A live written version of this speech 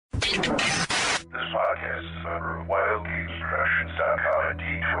podcast is a member of WildGamesProductions.com and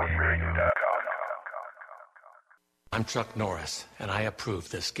D20Radio.com. I'm Chuck Norris, and I approve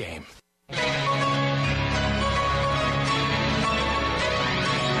this game.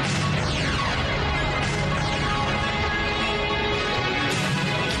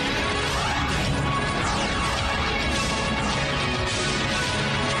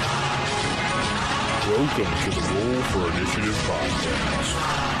 Welcome to the Roll for Initiative podcast.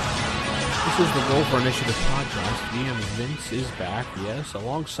 This is the Roll for Initiative podcast. DM Vince is back, yes,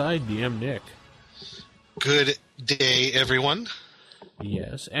 alongside DM Nick. Good day, everyone.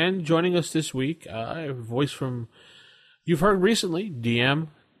 Yes, and joining us this week, a voice from, you've heard recently, DM,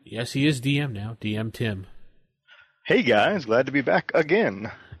 yes, he is DM now, DM Tim. Hey guys, glad to be back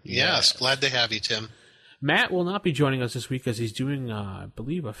again. Yes, glad to have you, Tim. Matt will not be joining us this week because he's doing, I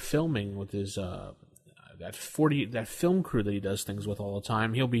believe, a filming with his that film crew that he does things with all the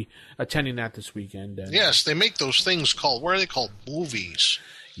time. He'll be attending that this weekend. And, yes, they make those things called, what are they called? Movies.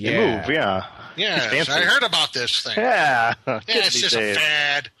 Yeah. They move, yeah. Yes, I heard about this thing. Yeah. Yeah, it's just a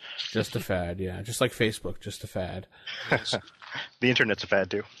fad. Just a fad, yeah. Just like Facebook, just a fad. Yes. The internet's a fad,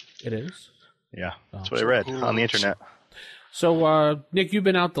 too. It is? Yeah, that's what I read on the internet. So, Nick, you've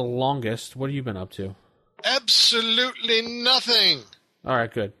been out the longest. What have you been up to? Absolutely nothing. All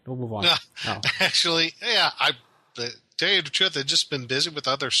right, good. We'll move on. Actually, yeah, to tell you the truth, I've just been busy with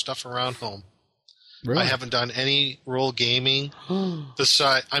other stuff around home. Really? I haven't done any role gaming.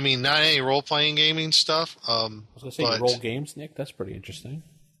 Besides, I mean, not any role-playing gaming stuff. I was going to say, you roll games, Nick? That's pretty interesting.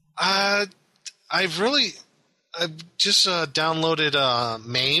 I've just downloaded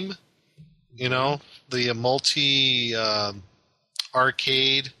MAME, the multi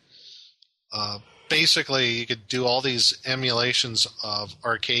arcade. Basically, you could do all these emulations of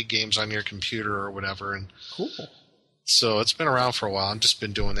arcade games on your computer or whatever. And cool. So it's been around for a while. I've just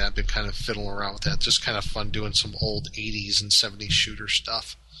been doing that. Been kind of fiddling around with that. Just kind of fun doing some old 80s and 70s shooter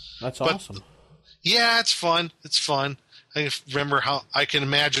stuff. That's awesome. Yeah, it's fun. It's fun. I remember how I can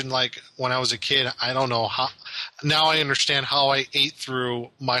imagine, like, when I was a kid, I don't know how. Now I understand how I ate through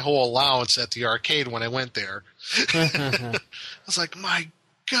my whole allowance at the arcade when I went there. I was like, my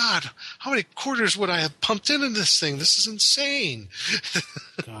God, how many quarters would I have pumped into this thing? This is insane.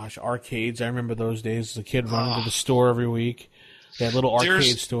 Gosh, arcades. I remember those days as a kid running to the store every week. They had little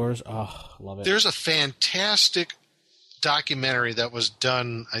arcade stores. Oh, love it. There's a fantastic documentary that was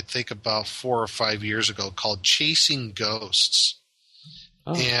done, I think, about 4 or 5 years ago called Chasing Ghosts.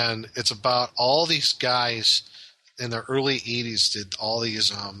 Oh. And it's about all these guys in the early 80s did all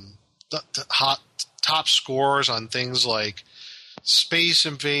these top scores on things like Space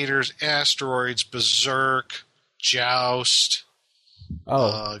Invaders, Asteroids, Berserk, Joust,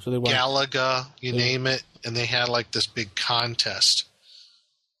 so they went, Galaga, you name it, and they had like this big contest.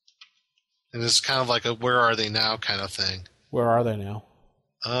 And it's kind of like a where are they now kind of thing. Where are they now?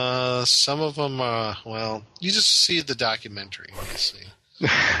 Some of them, you just see the documentary. You see.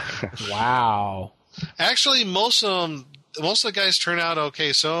 Wow. Actually, most of the guys turn out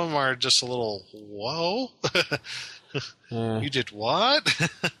okay. Some of them are just a little, whoa. You did what?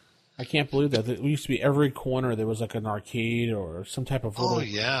 I can't believe that. It used to be every corner there was like an arcade or some type of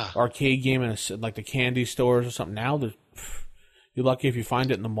arcade game in like the candy stores or something. Now you're lucky if you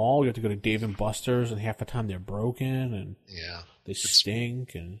find it in the mall. You have to go to Dave & Buster's, and half the time they're broken and they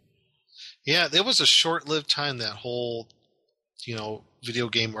stink. And yeah, there was a short-lived time, that whole video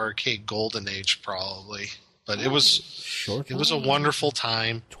game arcade golden age probably. But it was short. It was a wonderful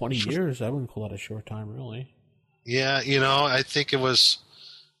time. 20 years. I wouldn't call that a short time, really. Yeah, I think it was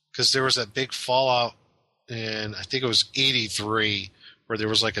because there was that big fallout in, I think it was 83, where there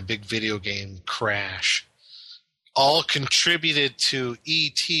was like a big video game crash. All contributed to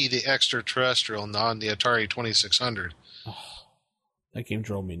E.T. the Extraterrestrial on the Atari 2600. Oh, that game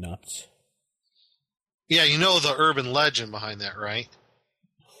drove me nuts. Yeah, you know the urban legend behind that, right?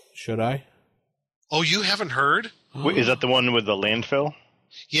 Should I? Oh, you haven't heard? Wait, is that the one with the landfill?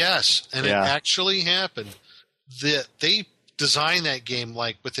 Yes, and it actually happened. They designed that game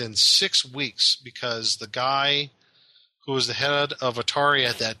like within 6 weeks because the guy who was the head of Atari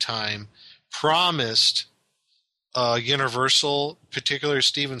at that time promised Universal, particularly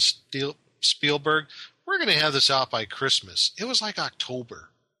Steven Spielberg, we're going to have this out by Christmas. It was like October,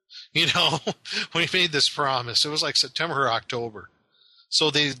 when he made this promise. It was like September or October. So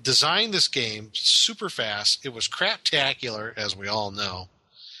they designed this game super fast. It was craptacular, as we all know.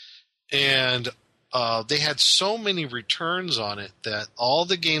 And they had so many returns on it that all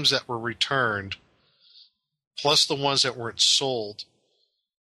the games that were returned, plus the ones that weren't sold,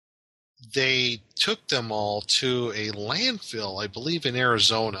 they took them all to a landfill, I believe in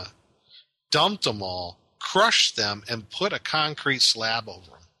Arizona. dumped them all, crushed them, and put a concrete slab over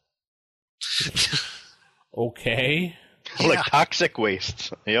them. Okay. Like toxic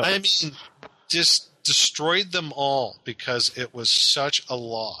waste. Yep. I mean, just destroyed them all because it was such a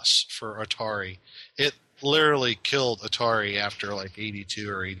loss for Atari. It literally killed Atari after like 82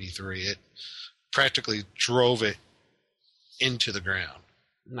 or 83. It practically drove it into the ground.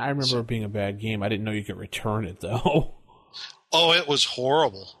 I remember it being a bad game. I didn't know you could return it, though. Oh, it was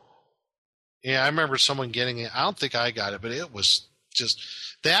horrible. Yeah, I remember someone getting it. I don't think I got it, but it was just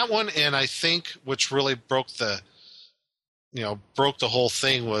that one. And I think which really broke the whole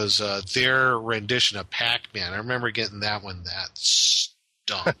thing was their rendition of Pac-Man. I remember getting that one that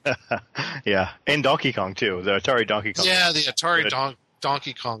stunk. Yeah, and Donkey Kong too. The Atari Donkey Kong. Yeah, the Atari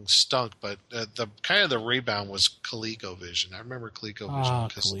Donkey Kong stunk, but the kind of the rebound was ColecoVision. I remember ColecoVision. Ah,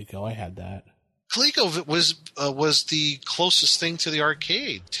 Coleco, I had that. Coleco was the closest thing to the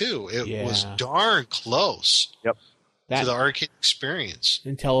arcade too. It was darn close. Yep. To the arcade experience.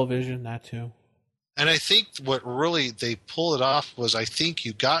 In television, that too. And I think what really they pulled it off was I think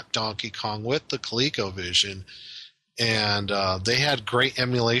you got Donkey Kong with the ColecoVision, and they had great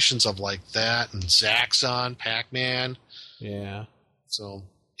emulations of like that and Zaxxon, Pac-Man. Yeah. So,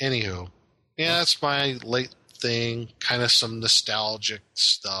 anywho, yeah, that's my late thing. Kind of some nostalgic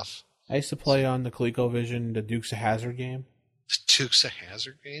stuff. I used to play on the ColecoVision the Dukes of Hazzard game. The Dukes of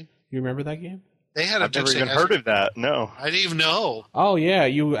Hazzard game? You remember that game? They had a I've never even heard of that. No, I didn't even know. Oh yeah,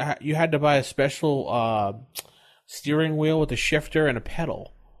 you had to buy a special steering wheel with a shifter and a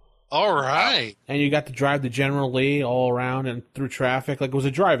pedal. All right. And you got to drive the General Lee all around and through traffic. Like it was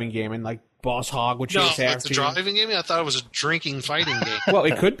a driving game, and like Boss Hogg would chase after you. It's a driving game? I thought it was a drinking fighting game. Well,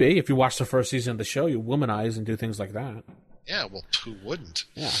 it could be. If you watch the first season of the show, you womanize and do things like that. Yeah, well, who wouldn't?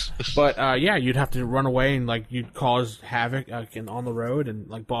 Yeah. But, you'd have to run away and, like, you'd cause havoc on the road, and,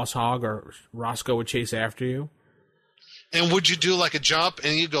 like, Boss Hogg or Roscoe would chase after you. And would you do, like, a jump,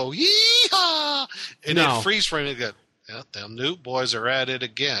 and you go, yee-haw! And then freeze frame, and you go, yeah, them Newt boys are at it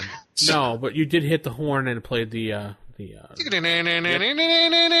again. So, no, but you did hit the horn and played the yeah.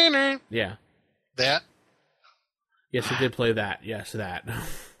 That? Yes, it did play that. Yes, that.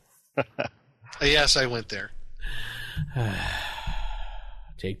 Yes, I went there.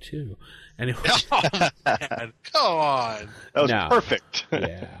 Take two. Anyway. Oh, man. Come on. That was perfect.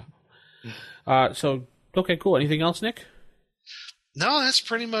 Yeah. So, okay, cool. Anything else, Nick? No, that's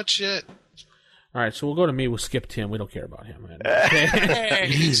pretty much it. All right, so we'll go to me. We'll skip Tim. We don't care about him. Hey,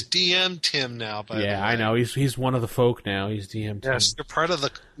 he's DM Tim now. By the way. Yeah, I know. He's one of the folk now. He's DM Tim. Yes, you're part of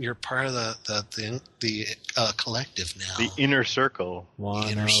the collective now. The inner circle.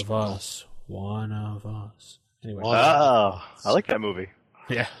 One of us. Anyway. Oh, I like that movie.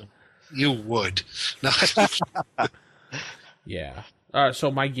 Yeah, you would. No. Yeah. So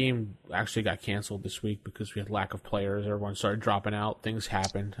my game actually got canceled this week because we had lack of players. Everyone started dropping out. Things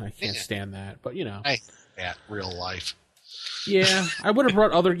happened. I can't stand that. But, I hate that real life. Yeah. I would have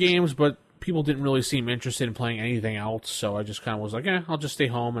brought other games, but people didn't really seem interested in playing anything else. So I just kind of was like, I'll just stay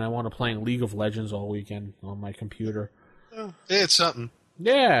home. And I want to play League of Legends all weekend on my computer. It's something.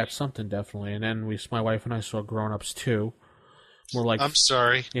 Yeah, it's something, definitely. And then my wife and I saw Grown Ups 2. More like, I'm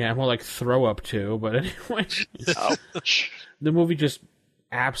sorry. Yeah, more like Throw Up 2. But anyway. The movie just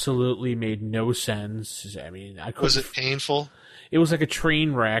absolutely made no sense. I mean, Was it painful? It was like a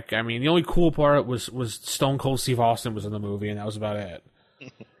train wreck. I mean, the only cool part was Stone Cold Steve Austin was in the movie, and that was about it.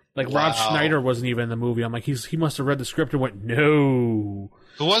 Like, wow. Rob Schneider wasn't even in the movie. I'm like, he must have read the script and went, no.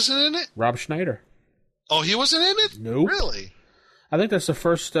 Who wasn't in it? Rob Schneider. Oh, he wasn't in it? Nope. Really? I think that's the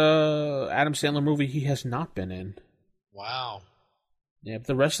first Adam Sandler movie he has not been in. Wow. Yeah, but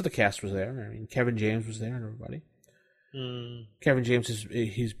the rest of the cast was there. I mean, Kevin James was there and everybody. Kevin James,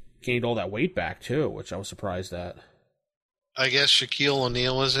 he's gained all that weight back, too, which I was surprised at. I guess Shaquille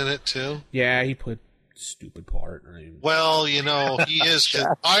O'Neal was in it, too? Yeah, he played a stupid part. I mean, well, he is.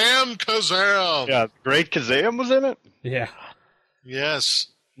 I am Kazam! Yeah, great Kazam was in it? Yeah. Yes.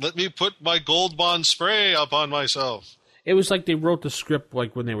 Let me put my Gold Bond spray up on myself. It was like they wrote the script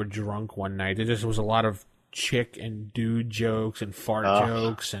like when they were drunk one night. There just was a lot of chick and dude jokes and fart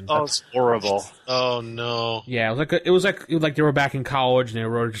jokes and that's horrible. Oh no! Yeah, it was like they were back in college and they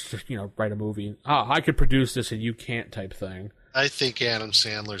wrote just write a movie. I could produce this and you can't type thing. I think Adam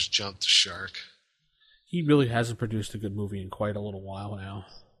Sandler's jumped the shark. He really hasn't produced a good movie in quite a little while now.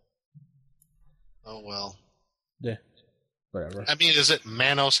 Oh well. Yeah. Whatever. I mean, is it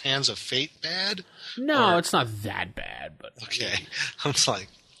Manos Hands of Fate bad? No, it's not that bad. But okay, I'm like.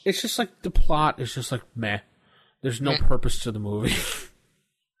 It's just like the plot is just like meh. There's no purpose to the movie.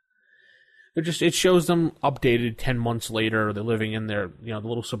 It shows them updated 10 months later. They're living in their, the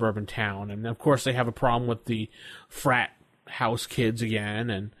little suburban town. And of course they have a problem with the frat house kids again.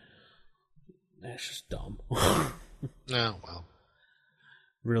 And it's just dumb. Oh, well.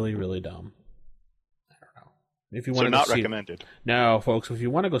 Really, really dumb. I don't know. If you want to not recommended. No, folks, if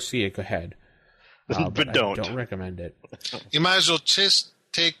you want to go see it, go ahead. But don't. I don't recommend it. You might as well just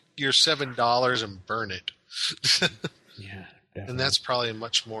take your $7 and burn it. Yeah, definitely. And that's probably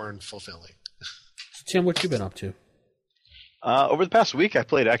much more fulfilling. Tim, what you been up to? Over the past week, I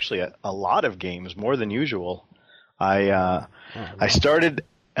played actually a lot of games, more than usual. I started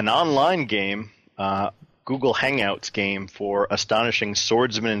an online game, Google Hangouts game for Astonishing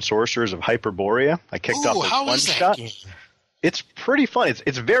Swordsmen and Sorcerers of Hyperborea. I kicked off with one shot. It's pretty fun.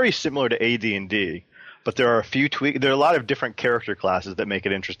 It's very similar to AD&D, but there are a few tweaks. There are a lot of different character classes that make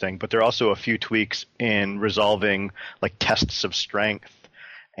it interesting, but there are also a few tweaks in resolving like tests of strength.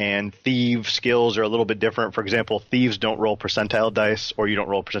 And thief skills are a little bit different. For example, thieves don't roll percentile dice, or you don't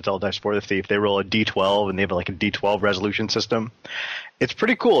roll percentile dice for the thief. They roll a D12, and they have like a D12 resolution system. It's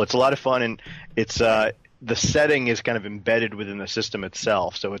pretty cool. It's a lot of fun, and it's the setting is kind of embedded within the system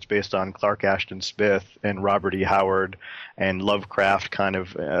itself. So it's based on Clark Ashton Smith and Robert E. Howard and Lovecraft kind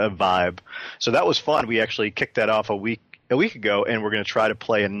of vibe. So that was fun. We actually kicked that off a week ago, and we're going to try to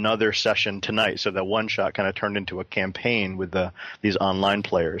play another session tonight. So that one shot kind of turned into a campaign with these online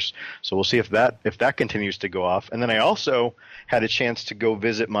players. So we'll see if that continues to go off. And then I also had a chance to go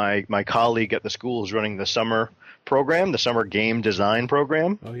visit my colleague at the school who's running the summer program, the summer game design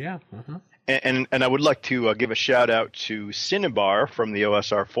program. Oh yeah. Uh-huh. And I would like to give a shout out to Cinnabar from the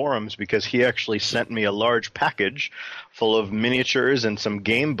OSR forums, because he actually sent me a large package full of miniatures and some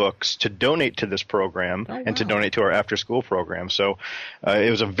game books to donate to this program and to donate to our after school program. So it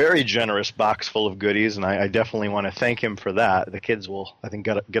was a very generous box full of goodies, and I definitely want to thank him for that. The kids will, I think,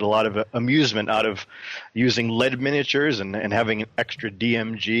 get a lot of amusement out of using lead miniatures and having an extra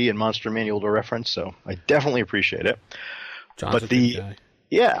DMG and Monster Manual to reference. So I definitely appreciate it. John's a good guy.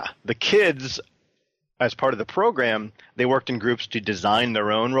 Yeah, the kids, as part of the program, they worked in groups to design their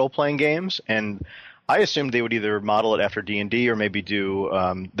own role-playing games, and I assumed they would either model it after D&D or maybe do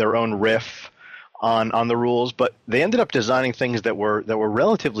their own riff on the rules, but they ended up designing things that were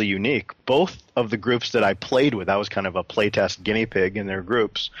relatively unique. Both of the groups that I played with, I was kind of a playtest guinea pig in their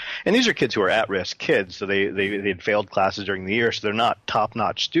groups, and these are kids who are at-risk kids, so they had failed classes during the year, so they're not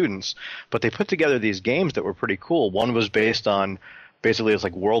top-notch students, but they put together these games that were pretty cool. One was based on basically it's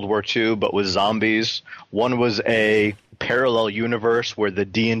like World War II, but with zombies. One was a parallel universe where the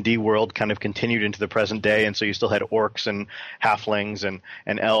D&D world kind of continued into the present day, and so you still had orcs and halflings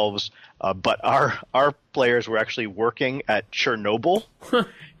and elves. But our players were actually working at Chernobyl,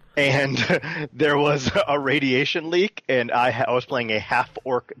 and there was a radiation leak, and I was playing a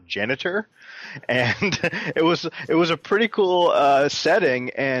half-orc janitor. And it was a pretty cool setting,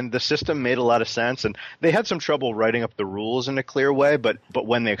 and the system made a lot of sense. And they had some trouble writing up the rules in a clear way, but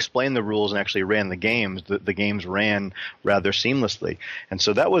when they explained the rules and actually ran the games, the games ran rather seamlessly. And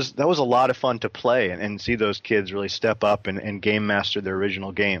so that was a lot of fun to play and see those kids really step up and game master their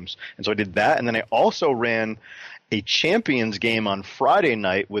original games. And so I did that, and then I also ran a Champions game on Friday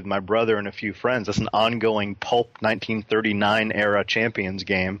night with my brother and a few friends. That's an ongoing Pulp 1939 era Champions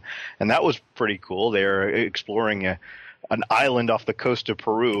game, and that was pretty cool. They're exploring an island off the coast of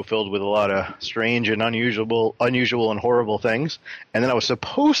Peru filled with a lot of strange and unusual and horrible things. And then I was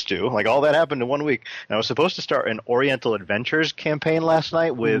supposed to, like, all that happened in 1 week, and I was supposed to start an Oriental Adventures campaign last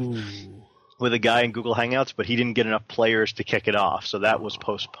night with a guy in Google Hangouts, but he didn't get enough players to kick it off, so that was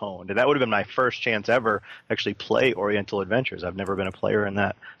postponed. And that would have been my first chance ever to actually play Oriental Adventures. I've never been a player in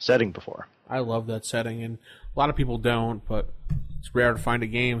that setting before. I love that setting, and a lot of people don't, but it's rare to find a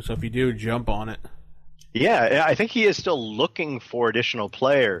game, so if you do, jump on it. Yeah, I think he is still looking for additional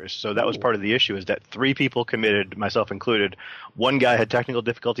players, so that was part of the issue, is that 3 people committed, myself included. One guy had technical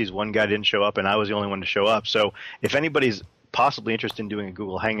difficulties, one guy didn't show up, and I was the only one to show up. So if anybody's possibly interested in doing a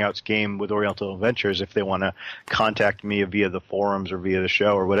Google Hangouts game with Oriental Adventures, if they want to contact me via the forums or via the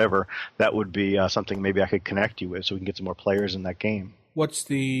show or whatever, that would be something maybe I could connect you with so we can get some more players in that game. What's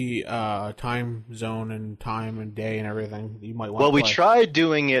the time zone and time and day and everything you might want to play? Well, we tried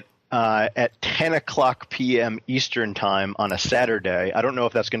doing it at 10 o'clock p.m. Eastern time on a Saturday. I don't know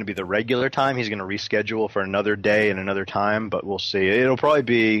if that's going to be the regular time. He's going to reschedule for another day and another time, but we'll see. It'll probably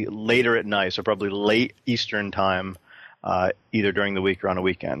be later at night, so probably late Eastern time, either during the week or on a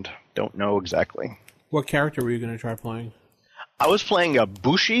weekend. Don't know exactly. What character were you going to try playing? I was playing a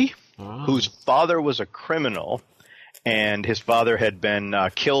Bushi, whose father was a criminal, and his father had been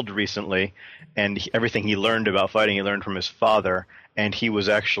killed recently, and everything he learned about fighting he learned from his father. and he was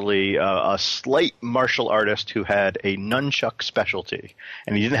actually a slight martial artist who had a nunchuck specialty,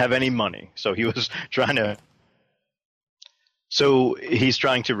 and he didn't have any money, so he was trying to. So he's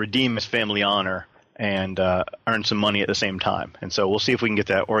trying to redeem his family honor and earn some money at the same time. And so we'll see if we can get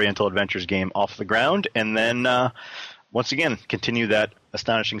that Oriental Adventures game off the ground, and then once again continue that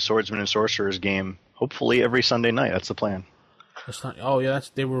Astonishing Swordsman and Sorcerers game. Hopefully every Sunday night. That's the plan.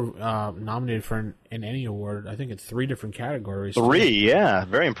 They were nominated for an Annie Award, I think, in 3 different categories. 3, yeah.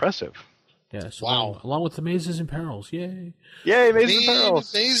 Very impressive. Yes. Wow. Along with the Mazes and Perils. Yay. Yay, Mazes and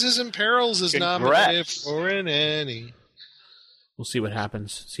Perils. Mazes and Perils is nominated for an Annie. We'll see what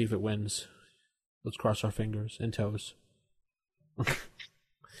happens. See if it wins. Let's cross our fingers and toes.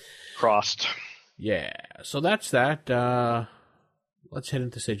 Crossed. Yeah. So that's that. Let's head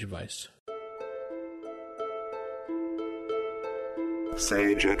into Sage Advice.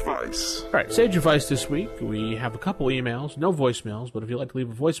 Sage Advice. All right, Sage Advice this week. We have a couple emails, no voicemails, but if you'd like to leave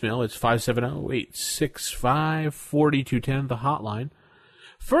a voicemail, it's 570-865-4210, the hotline.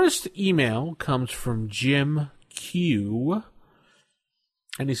 First email comes from Jim Q,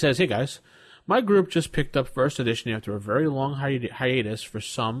 and he says, "Hey guys, my group just picked up First Edition after a very long hiatus for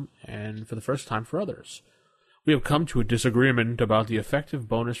some and for the first time for others. We have come to a disagreement about the effective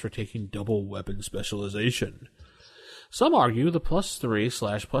bonus for taking double weapon specialization. Some argue the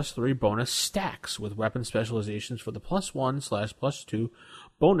 +3/+3 bonus stacks with weapon specializations for the +1/+2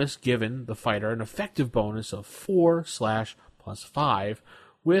 bonus, given the fighter an effective bonus of 4/+5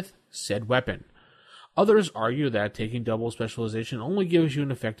 with said weapon. Others argue that taking double specialization only gives you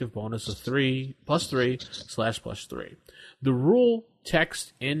an effective bonus of +3/+3. The rule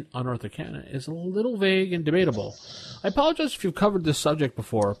text in Unearthed Arcana is a little vague and debatable. I apologize if you've covered this subject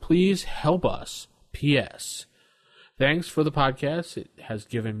before. Please help us. P.S. Thanks for the podcast. It has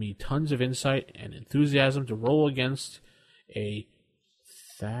given me tons of insight and enthusiasm to roll against a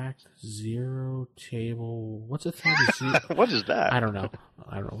THAC zero table. What's a THAC zero? What is that? I don't know.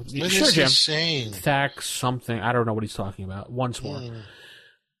 What is he saying? THAC something. I don't know what he's talking about. Once more.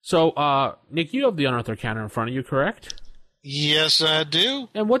 So, Nick, you have the Unearthed Arcana in front of you, correct? Yes, I do.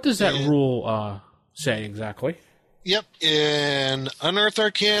 And what does that rule say exactly? Yep, in Unearthed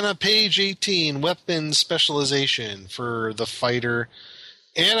Arcana, page 18, weapon specialization for the fighter,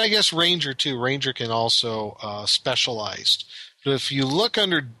 and I guess Ranger too. Ranger can also specialized. But if you look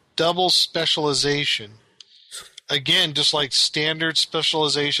under double specialization, again, just like standard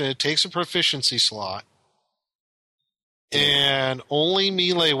specialization, it takes a proficiency slot, and only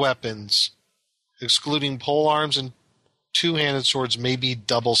melee weapons, excluding polearms and two-handed swords, may be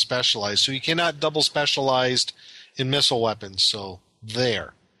double specialized. So you cannot double specialized in missile weapons, so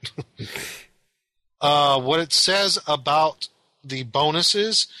there. What it says about the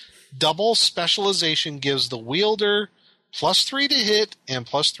bonuses, double specialization gives the wielder +3 to hit and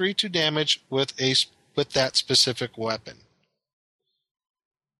 +3 to damage with that specific weapon.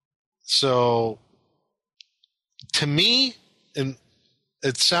 So, to me, and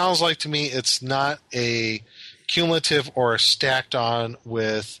it sounds like to me it's not a cumulative or stacked on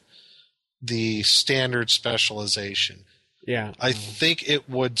with the standard specialization. Yeah. I think it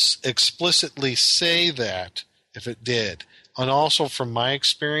would explicitly say that if it did. And also from my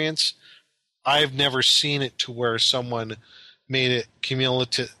experience, I've never seen it to where someone made it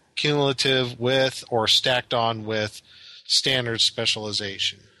cumulative with or stacked on with standard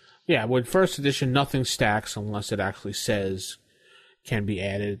specialization. Yeah, with First Edition, nothing stacks unless it actually says can be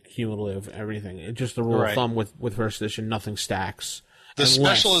added, cumulative, everything. It's just the rule of thumb with First Edition, nothing stacks. The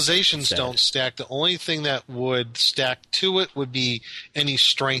specializations don't stack. The only thing that would stack to it would be any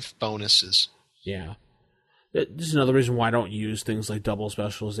strength bonuses. Yeah. This is another reason why I don't use things like double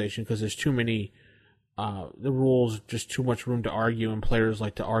specialization, because there's too many, the rules, just too much room to argue, and players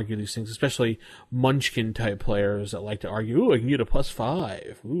like to argue these things, especially Munchkin-type players that like to argue, ooh, I can get a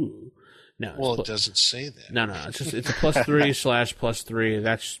 +5. Ooh. No, well, it doesn't say that. No, it's a +3/+3.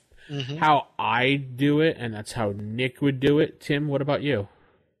 That's how I do it, and that's how Nick would do it. Tim, what about you?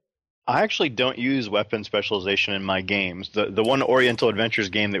 I actually don't use weapon specialization in my games. The one Oriental Adventures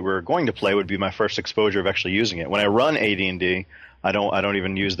game that we're going to play would be my first exposure of actually using it. When I run AD&D, I don't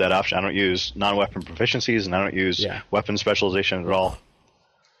even use that option. I don't use non-weapon proficiencies, and I don't use weapon specialization at all.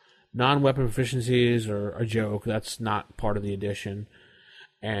 Non-weapon proficiencies are a joke. That's not part of the edition.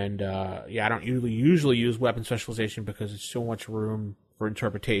 And I don't usually use weapon specialization because it's so much room for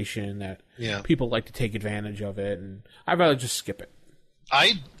interpretation that people like to take advantage of it, and I'd rather just skip it.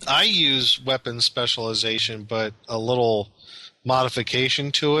 I use weapon specialization, but a little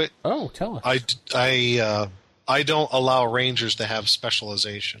modification to it. Oh, tell us. I don't allow rangers to have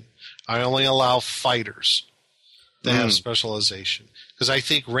specialization. I only allow fighters. to have specialization. Because I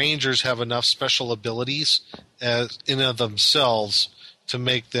think Rangers have enough special abilities as in of themselves to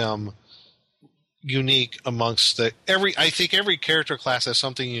make them unique amongst I think every character class has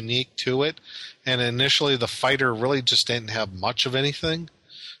something unique to it, and initially the fighter really just didn't have much of anything.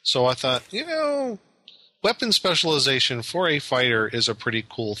 So I thought, weapon specialization for a fighter is a pretty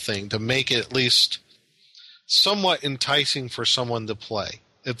cool thing to make it at least somewhat enticing for someone to play.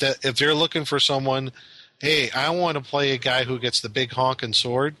 If they're looking for someone, hey, I want to play a guy who gets the big honking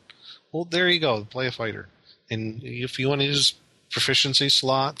sword, well, there you go, play a fighter. And if you want to use proficiency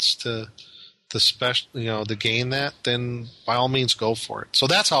slots to gain that, then by all means go for it. So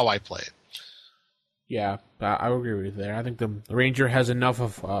that's how I play it. Yeah, I would agree with you there. I think the Ranger has enough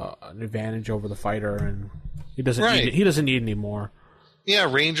of an advantage over the fighter, and he doesn't need any more.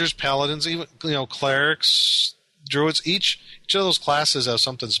 Yeah, Rangers, Paladins, even clerics, druids. Each of those classes have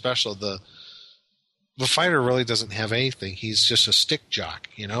something special. The fighter really doesn't have anything. He's just a stick jock.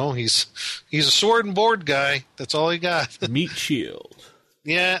 He's a sword and board guy. That's all he got. Meat shield.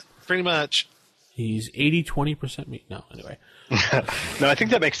 Yeah, pretty much. He's 80-20% meat. No, anyway. No, I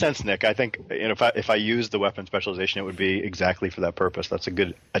think that makes sense, Nick. I think if I use the weapon specialization, it would be exactly for that purpose. That's a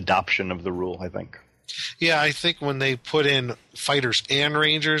good adoption of the rule, I think. Yeah, I think when they put in fighters and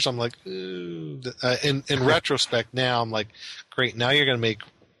rangers, I'm like, ooh. In retrospect now, I'm like, great. Now you're going to make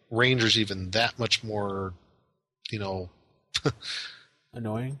rangers even that much more,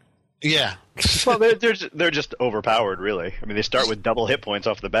 annoying. Yeah. Well, they're just overpowered, really. I mean, they start with double hit points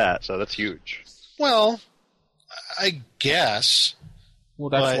off the bat, so that's huge. Well, I guess. Well,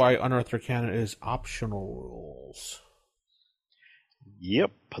 that's why Unearthed Arcana is optional rules.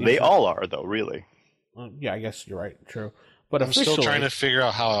 Yep, they all are, though, really. Yeah, I guess you're right. True. But I'm still trying to figure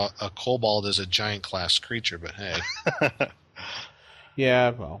out how a kobold is a giant class creature, but hey.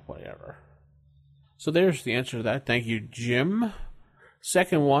 Yeah, well, whatever. So there's the answer to that. Thank you, Jim.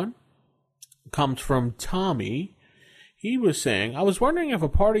 Second one comes from Tommy. He was saying, I was wondering if a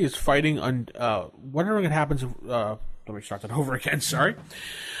party is fighting wondering what happens let me start that over again, sorry.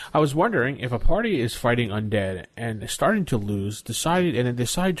 I was wondering if a party is fighting undead and is starting to lose,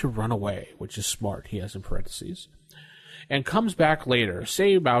 decide to run away, which is smart, he has in parentheses, and comes back later,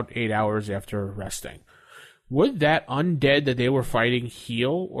 say about 8 hours after resting. Would that undead that they were fighting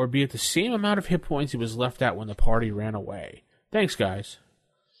heal, or be at the same amount of hit points he was left at when the party ran away? Thanks, guys.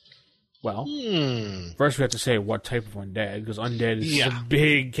 Well, first we have to say what type of undead, because undead is a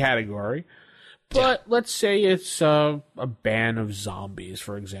big category. But let's say it's a band of zombies,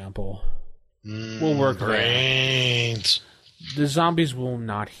 for example. We'll work brains. The zombies will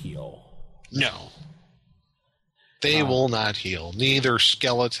not heal. No. They will not heal. Neither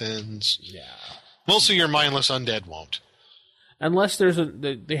skeletons. Yeah. Most of your mindless undead won't. Unless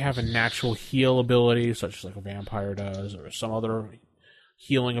they have a natural heal ability, such as like a vampire does, or some other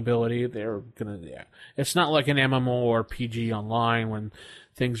healing ability, they're gonna. Yeah, it's not like an MMO or PG Online when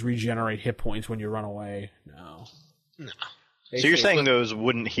things regenerate hit points when you run away. No. So you're saying those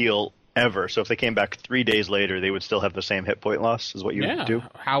wouldn't heal ever? So if they came back 3 days later, they would still have the same hit point loss? Is what you would do?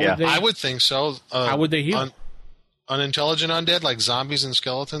 How would they? I would think so. How would they heal? Unintelligent undead like zombies and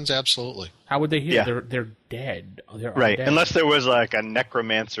skeletons, absolutely. How would they heal? Yeah. They're dead. They're right. undead. Unless there was like a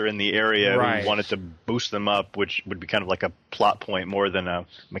necromancer in the area who wanted to boost them up, which would be kind of like a plot point more than a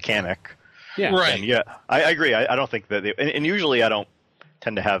mechanic. Yeah. Right. And yeah, I agree. I don't think that and usually I don't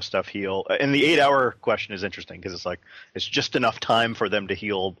tend to have stuff heal. And the 8-hour question is interesting because it's just enough time for them to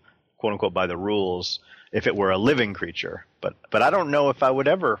heal, quote unquote, by the rules if it were a living creature. But I don't know if I would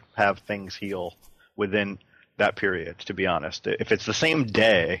ever have things heal within that period, to be honest. If it's the same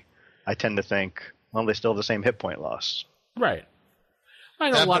day, I tend to think, well, they still have the same hit point loss. Right. I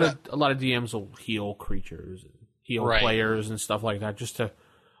know a lot of DMs will heal creatures and heal players and stuff like that just to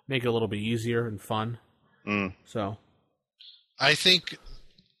make it a little bit easier and fun. So I think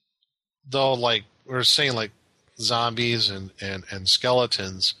though, like we're saying, like zombies and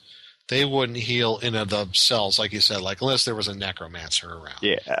skeletons, they wouldn't heal in of themselves, like you said, like unless there was a necromancer around.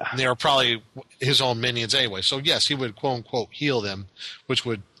 Yeah. And they were probably his own minions anyway. So yes, he would quote unquote heal them, which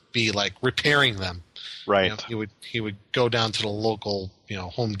would be like repairing them. Right. He would go down to the local,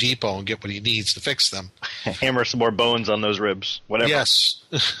 Home Depot and get what he needs to fix them. Hammer some more bones on those ribs. Whatever. Yes.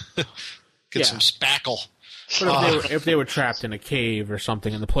 Get some spackle. But if they were trapped in a cave or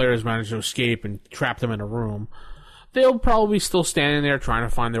something and the players managed to escape and trap them in a room, they'll probably still standing there trying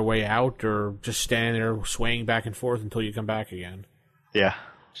to find their way out or just standing there swaying back and forth until you come back again. Yeah.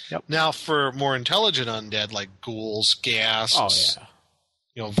 Yep. Now, for more intelligent undead like ghouls, ghasts,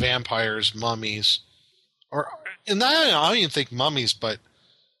 vampires, mummies, and I don't even think mummies, but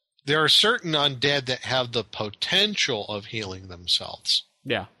there are certain undead that have the potential of healing themselves.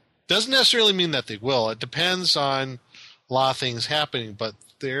 Yeah. Doesn't necessarily mean that they will. It depends on a lot of things happening, but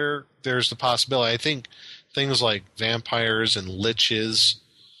there's the possibility. I think things like vampires and liches,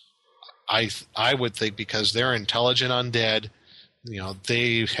 I would think because they're intelligent undead,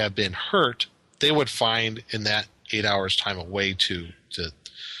 they have been hurt, they would find in that 8 hours time a way to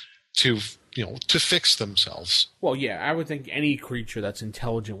fix themselves. Well, yeah, I would think any creature that's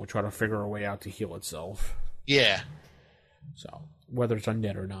intelligent would try to figure a way out to heal itself. Yeah. So, whether it's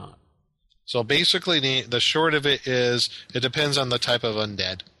undead or not. So basically, the short of it is, it depends on the type of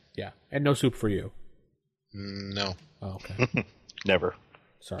undead. Yeah, and no soup for you. No. Oh, okay. Never.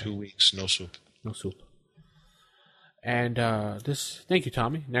 Sorry. 2 weeks, no soup. No soup. And thank you,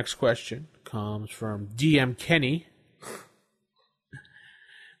 Tommy. Next question comes from DM Kenny.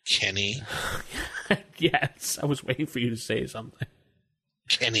 Kenny? Yes, I was waiting for you to say something.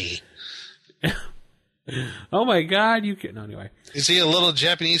 Kenny. Oh my God, you can. No, anyway. Is he a little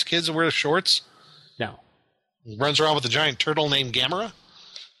Japanese kid that wears shorts? No. He runs around with a giant turtle named Gamera?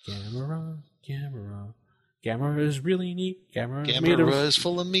 Gamera is really neat. Gamera is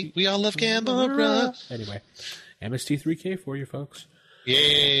full of meat. We all love Gamera. Anyway, MST3K for you folks.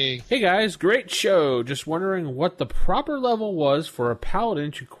 Yay. Hey guys, great show. Just wondering what the proper level was for a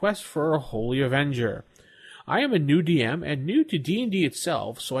paladin to quest for a Holy Avenger. I am a new DM and new to D&D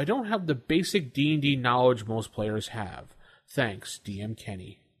itself, so I don't have the basic D&D knowledge most players have. Thanks, DM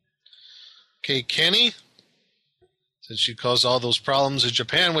Kenny. Okay, Kenny, since you caused all those problems in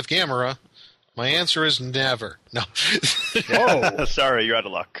Japan with Gamera, my answer is never. No. Oh, sorry, you're out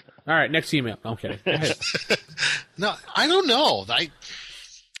of luck. All right, next email. No, I'm kidding. Go ahead. No, I don't know. I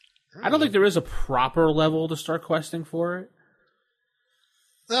don't think there is a proper level to start questing for it.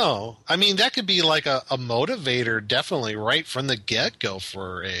 No. I mean, that could be like a motivator, definitely, right from the get-go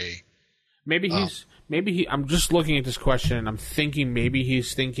for a... I'm just looking at this question, and I'm thinking maybe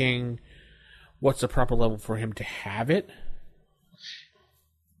he's thinking, what's the proper level for him to have it?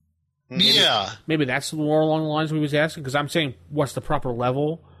 Yeah. Maybe that's more along the lines we was asking, because I'm saying, what's the proper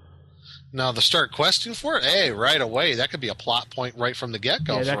level? Now, to start questing for it, hey, right away, that could be a plot point right from the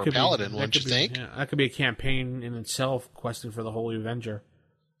get-go for a paladin, wouldn't you think? Yeah, that could be a campaign in itself, questing for the Holy Avenger.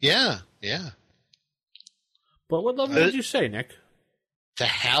 Yeah. But what level did you say, Nick? To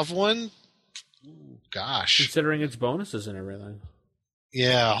have one? Ooh, gosh. Considering its bonuses and everything.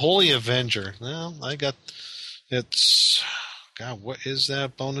 Yeah, Holy Avenger. Well, it's... God, what is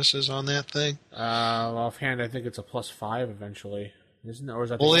that bonuses on that thing? Offhand, I think it's a +5 eventually. Isn't it? Or is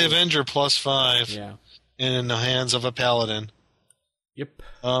that Holy Avenger +5. Yeah. In the hands of a paladin. Yep.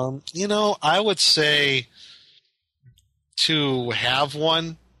 I would say to have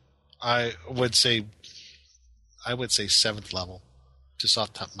one, I would say 7th level, just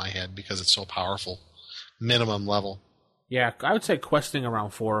off the top of my head, because it's so powerful. Minimum level. Yeah, I would say questing around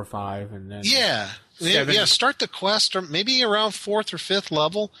 4 or 5, and then 7. Yeah. Start the quest, or maybe around 4th or 5th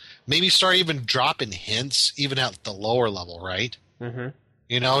level. Maybe start even dropping hints, even at the lower level, right?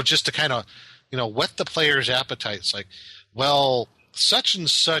 Mm-hmm. Just to kind of, whet the player's appetites. Like, well, such and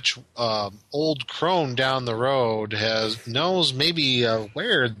such old crone down the road knows maybe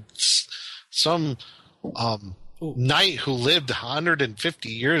where some knight who lived 150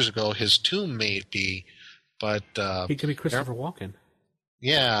 years ago, his tomb may be, but he could be Christopher Walken.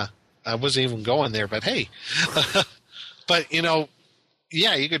 Yeah, I wasn't even going there, but hey, but you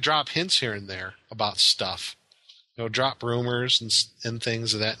could drop hints here and there about stuff. Drop rumors and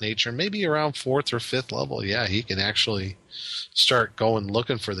things of that nature. Maybe around 4th or 5th level, yeah, he can actually start going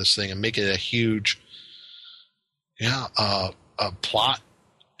looking for this thing and make it a huge, a plot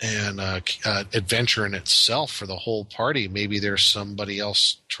and adventure in itself for the whole party. Maybe there's somebody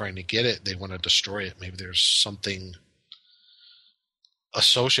else trying to get it. They want to destroy it. Maybe there's something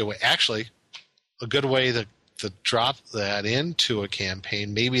associated with. Actually, a good way to drop that into a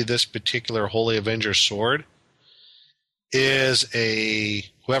campaign. Maybe this particular Holy Avenger sword is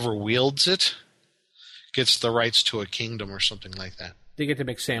whoever wields it gets the rights to a kingdom or something like that. They get to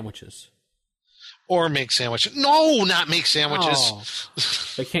make sandwiches. Or make sandwiches. No, not make sandwiches. Oh.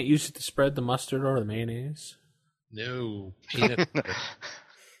 They can't use it to spread the mustard or the mayonnaise? No. Peanut butter.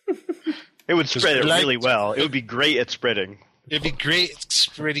 It would spread it really well. It would be great at spreading. It'd be great at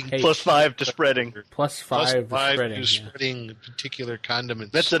spreading. Hey, +5 to spreading. +5 to spreading particular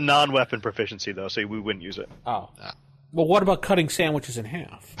condiments. That's a non-weapon proficiency, though, so we wouldn't use it. Oh. Well, what about cutting sandwiches in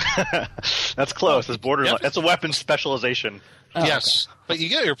half? That's close. That's borderline. That's a weapon specialization. Oh, yes, okay. But you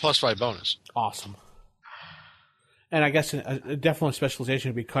get your +5 bonus. Awesome. And I guess a definite specialization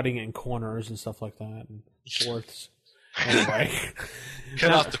would be cutting it in corners and stuff like that, and fourths. Anyway.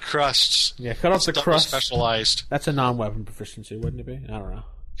 Cut off the crusts. Yeah, cut off the crust. Specialized. That's a non-weapon proficiency, wouldn't it be? I don't know.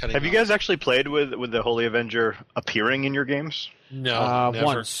 Have you guys actually played with the Holy Avenger appearing in your games? No,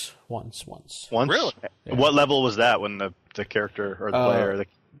 never. Once. Really? Yeah. What level was that when the character or the player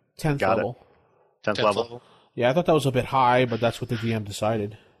 10th level? 10th level. Yeah, I thought that was a bit high, but that's what the DM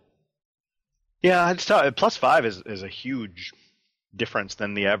decided. Yeah, I'd tell +5 is a huge difference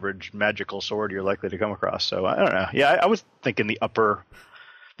than the average magical sword you're likely to come across. So I don't know. Yeah, I was thinking the upper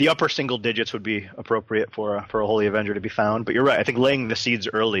single digits would be appropriate for a Holy Avenger to be found. But you're right. I think laying the seeds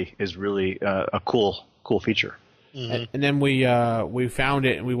early is really a cool feature. Mm-hmm. And then we found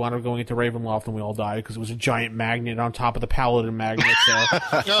it, and we wound up going into Ravenloft, and we all died because it was a giant magnet on top of the Paladin magnet. So.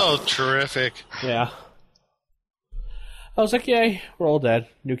 Oh, terrific! Yeah. I was like, yay, we're all dead.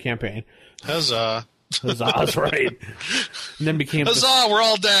 New campaign. Huzzah. Huzzah's right. And then became Huzzah, we're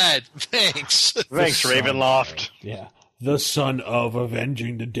all dead. Thanks. Thanks, Ravenloft. Yeah. The son of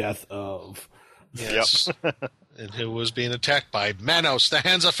avenging the death of. Yes. Yep. And who was being attacked by Manos, the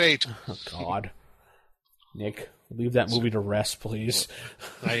Hands of Fate. Oh, God. Nick, leave that movie to rest, please.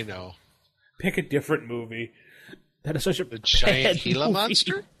 I know. Pick a different movie. That is such a giant Gila movie.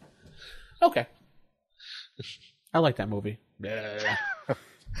 Monster? Okay. I like that movie. The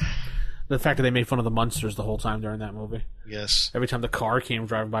fact that they made fun of the monsters the whole time during that movie. Yes. Every time the car came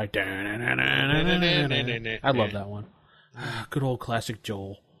driving by. I love that one. Good old classic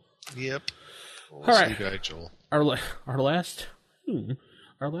Joel. Yep. All right. Guy, Joel. Our last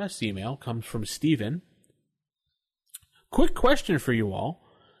email comes from Steven. Quick question for you all.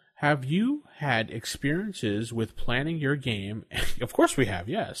 Have you had experiences with planning your game? Of course we have,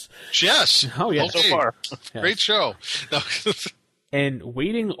 yes. Yes. Oh, yeah. Okay. So far. Yes. Great show. And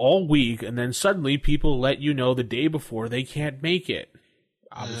waiting all week, and then suddenly people let you know the day before they can't make it.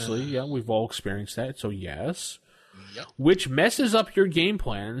 Obviously, yeah, we've all experienced that, so yes. Yep. Which messes up your game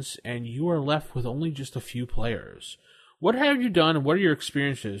plans, and you are left with only just a few players. What have you done, and what are your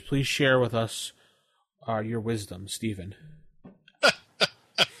experiences? Please share with us your wisdom, Stephen.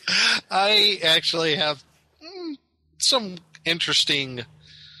 I actually have some interesting...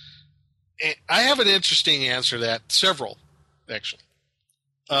 I have an interesting answer to that. Several, actually.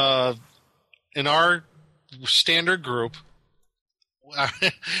 In our standard group,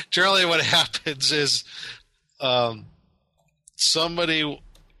 generally what happens is if somebody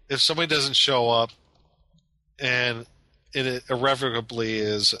doesn't show up, and it irrevocably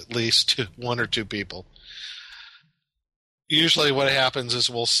is at least one or two people, usually what happens is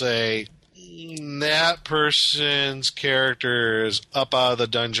we'll say that person's character is up out of the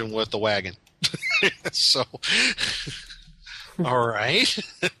dungeon with the wagon. So, all right.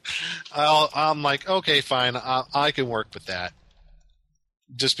 I'm like, okay, fine. I can work with that.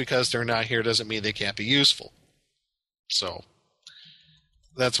 Just because they're not here doesn't mean they can't be useful. So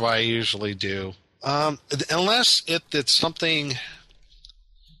that's why I usually do. Unless it's something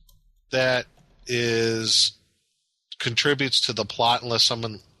that contributes to the plot, unless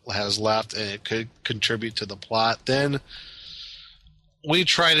someone has left and it could contribute to the plot, then we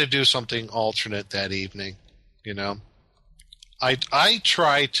try to do something alternate that evening. You know, I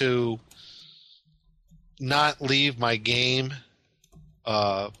try to not leave my game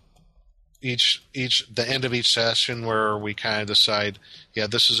the end of each session where we kind of decide, yeah,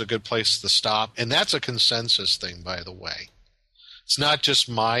 this is a good place to stop. And that's a consensus thing, by the way. It's not just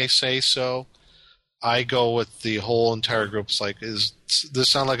my say-so. I go with the whole entire group. It's like, does this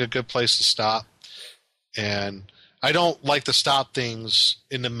sound like a good place to stop? And I don't like to stop things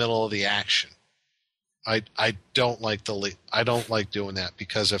in the middle of the action. I don't like doing that,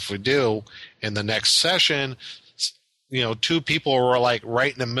 because if we do in the next session, you know, two people were like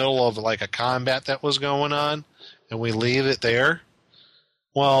right in the middle of like a combat that was going on, and we leave it there.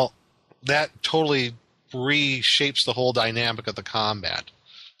 Well, that totally reshapes the whole dynamic of the combat.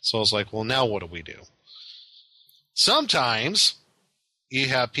 So I was like, well, now what do we do? Sometimes you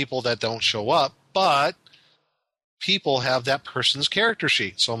have people that don't show up, but people have that person's character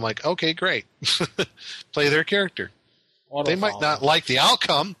sheet. So I'm like, okay, great. Play their character. They might not like the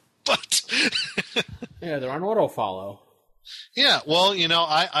outcome, but... Yeah, they're on auto-follow. Yeah, well, you know,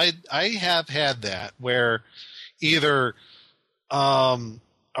 I have had that where either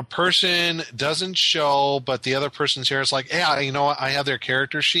a person doesn't show, but the other person's here. It's like, yeah, you know what? I have their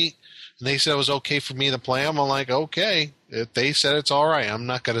character sheet, and they said it was okay for me to play them. I'm like, okay, if they said it's all right, I'm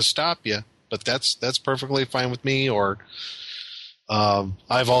not going to stop you, but that's perfectly fine with me. Or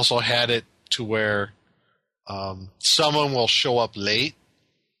I've also had it to where someone will show up late,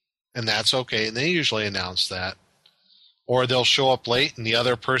 and that's okay, and they usually announce that. Or they'll show up late and the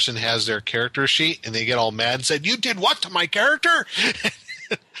other person has their character sheet and they get all mad and said, "You did what to my character?"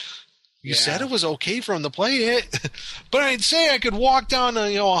 You said it was okay for him to play it, but I'd say I could walk down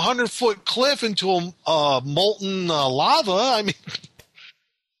a 100-foot cliff into a molten lava. I mean,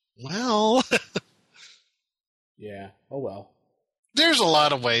 well, yeah. Oh well. There's a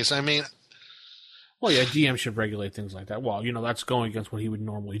lot of ways. I mean, well, yeah, DM should regulate things like that. Well, that's going against what he would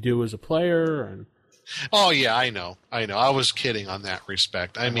normally do as a player, and. Oh yeah, I know. I was kidding on that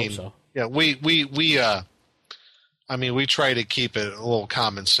respect. I mean, so. Yeah, we try to keep it a little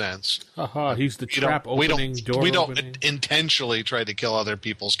common sense. He's the trap opening door. We opening. don't intentionally try to kill other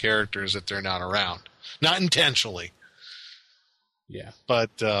people's characters if they're not around. Not intentionally. Yeah. But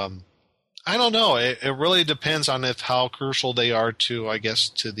I don't know. It really depends on how crucial they are to, I guess,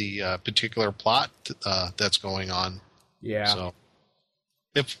 to the particular plot that's going on. Yeah. So,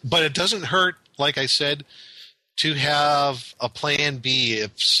 but it doesn't hurt, like I said, to have a plan B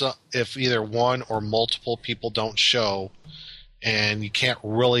if either one or multiple people don't show and you can't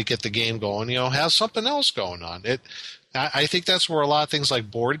really get the game going, have something else going on. I think that's where a lot of things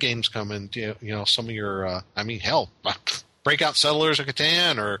like board games come in, some of your, hell, break out Settlers of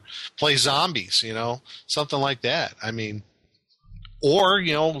Catan or play Zombies, something like that. I mean, or,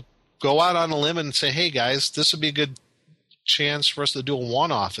 go out on a limb and say, hey guys, this would be a good chance for us to do a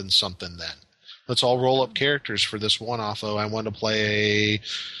one-off in something then. Let's all roll up characters for this one-off. I want to play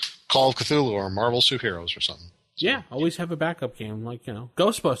Call of Cthulhu or Marvel Superheroes or something. Yeah, always have a backup game like,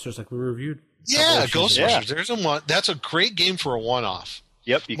 Ghostbusters like we reviewed. Yeah, Ghostbusters. There's a one. That's a great game for a one-off.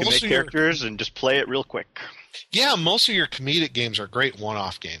 Yep, you can make characters and just play it real quick. Yeah, most of your comedic games are great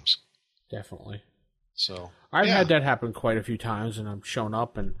one-off games. Definitely. So I've had that happen quite a few times, and I've shown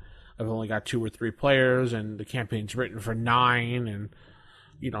up and I've only got 2 or 3 players, and the campaign's written for 9, and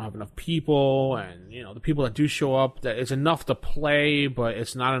you don't have enough people, and the people that do show up, that it's enough to play, but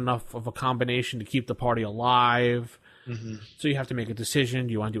it's not enough of a combination to keep the party alive. Mm-hmm. So you have to make a decision.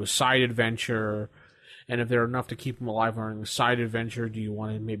 Do you want to do a side adventure? And if they're enough to keep them alive on the side adventure, do you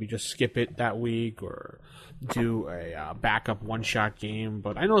want to maybe just skip it that week or do a backup one-shot game?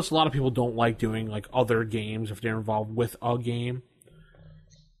 But I notice a lot of people don't like doing like other games if they're involved with a game.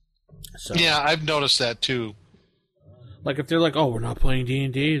 So, yeah, I've noticed that too. Like if they're like, "Oh, we're not playing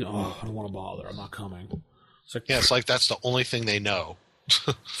D&D," I don't want to bother. I'm not coming. It's like, it's like that's the only thing they know.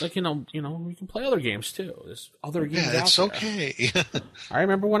 It's like we can play other games too. There's other games. Yeah, it's out there. Okay. I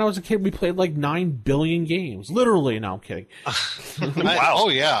remember when I was a kid, we played like 9 billion games. Literally, no, I'm kidding. Wow. Oh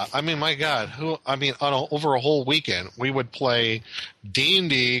yeah. I mean, my God. Over a whole weekend, we would play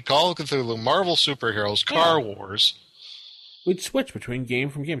D&D, Call of Cthulhu, Marvel Superheroes, Car Wars. We'd switch between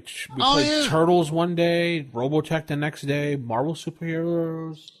game from game. We played Turtles one day, Robotech the next day, Marvel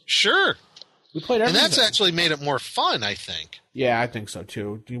Superheroes. Sure. We played everything. And that's actually made it more fun, I think. Yeah, I think so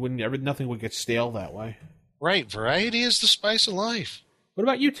too. Nothing would get stale that way. Right. Variety is the spice of life. What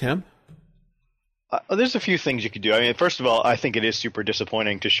about you, Tim? There's a few things you could do. I mean, first of all, I think it is super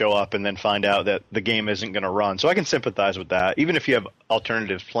disappointing to show up and then find out that the game isn't going to run. So I can sympathize with that. Even if you have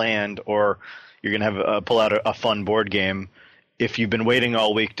alternatives planned or you're going to have pull out a fun board game, if you've been waiting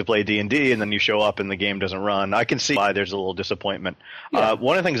all week to play D&D and then you show up and the game doesn't run, I can see why there's a little disappointment. Yeah.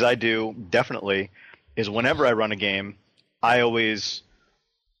 One of the things I do definitely is whenever I run a game, I always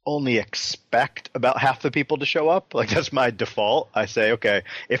only expect about half the people to show up. Like that's my default. I say, okay,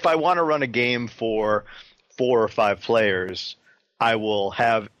 if I want to run a game for 4 or 5 players, I will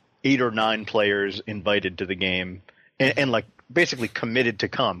have 8 or 9 players invited to the game and like basically committed to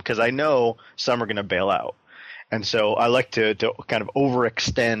come because I know some are going to bail out. And so I like to kind of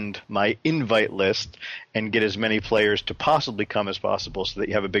overextend my invite list and get as many players to possibly come as possible so that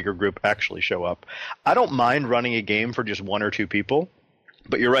you have a bigger group actually show up. I don't mind running a game for just 1 or 2 people,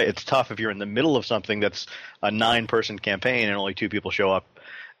 but you're right. It's tough if you're in the middle of something that's a 9-person campaign and only 2 people show up.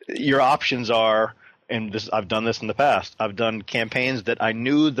 Your options are, and I've done this in the past, I've done campaigns that I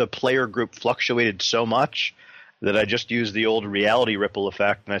knew the player group fluctuated so much that I just used the old reality ripple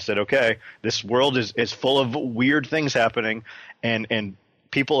effect, and I said, okay, this world is full of weird things happening, and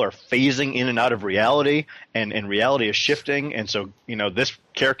people are phasing in and out of reality, and reality is shifting, and so, this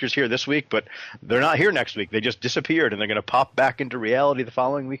character's here this week, but they're not here next week. They just disappeared, and they're going to pop back into reality the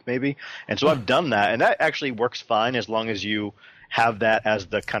following week maybe. And so I've done that, and that actually works fine as long as you have that as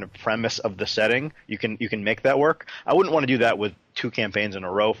the kind of premise of the setting. You can make that work. I wouldn't want to do that with 2 campaigns in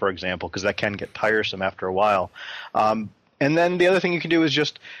a row, for example, because that can get tiresome after a while. And then the other thing you can do is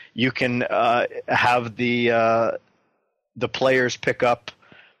just you can have the players pick up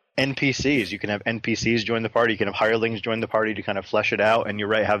NPCs. You can have NPCs join the party. You can have hirelings join the party to kind of flesh it out. And you're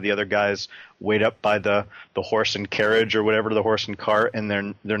right, have the other guys wait up by the horse and carriage or whatever, the horse and cart, and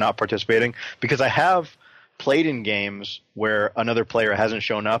they're not participating. Because I have played in games where another player hasn't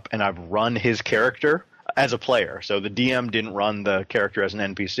shown up, and I've run his character as a player. So the DM didn't run the character as an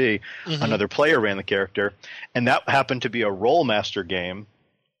NPC. Mm-hmm. Another player ran the character. And that happened to be a Rolemaster game.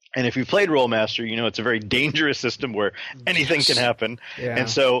 And if you played Rolemaster, you know it's a very dangerous system where anything can happen. Yeah. And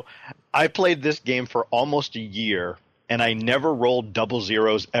so I played this game for almost a year, and I never rolled double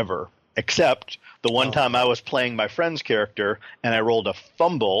zeros ever, except the one time I was playing my friend's character, and I rolled a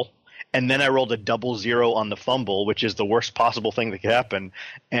fumble, and then I rolled a double zero on the fumble, which is the worst possible thing that could happen.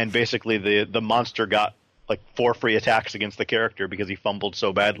 And basically the monster got like 4 free attacks against the character because he fumbled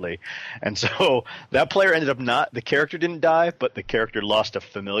so badly. And so that player ended up the character didn't die, but the character lost a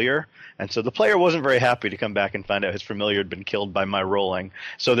familiar. And so the player wasn't very happy to come back and find out his familiar had been killed by my rolling.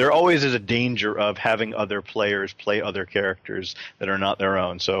 So there always is a danger of having other players play other characters that are not their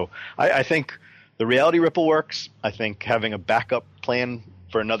own. So I think the Reality Ripple works. I think having a backup plan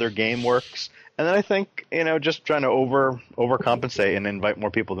for another game works. And then I think, just trying to overcompensate and invite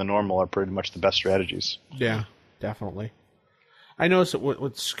more people than normal are pretty much the best strategies. Yeah, definitely. I noticed that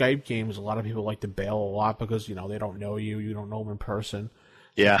with Skype games, a lot of people like to bail a lot because, they don't know you. You don't know them in person.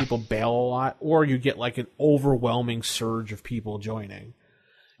 So yeah. People bail a lot. Or you get like an overwhelming surge of people joining.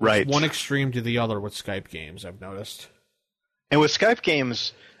 Right. It's one extreme to the other with Skype games, I've noticed. And with Skype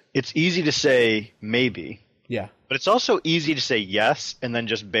games, it's easy to say maybe. Yeah. But it's also easy to say yes and then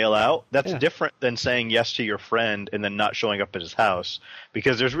just bail out. That's different than saying yes to your friend and then not showing up at his house,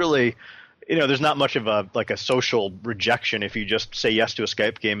 because there's really, there's not much of a social rejection if you just say yes to a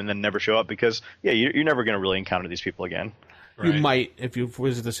Skype game and then never show up, because you're never going to really encounter these people again. Right. You might if you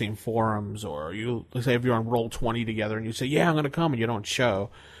visit the same forums, or let's say if you're on Roll20 together and you say, yeah, I'm going to come, and you don't show.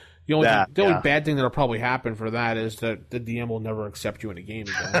 The only bad thing that'll probably happen for that is that the DM will never accept you in a game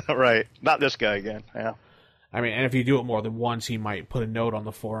again. Right. Not this guy again. Yeah. I mean, and if you do it more than once, he might put a note on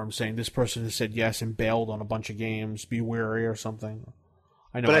the forum saying this person has said yes and bailed on a bunch of games. Be wary or something.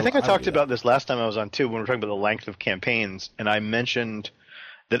 I know. But I think I talked about this last time I was on too, when we were talking about the length of campaigns, and I mentioned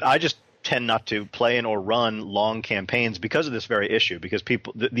that I just tend not to play in or run long campaigns because of this very issue. Because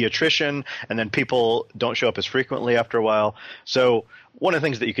people, the attrition, and then people don't show up as frequently after a while. So one of the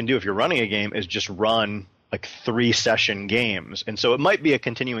things that you can do if you're running a game is just run like 3-session games. And so it might be a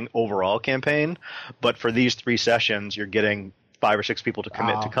continuing overall campaign, but for these 3 sessions, you're getting 5 or 6 people to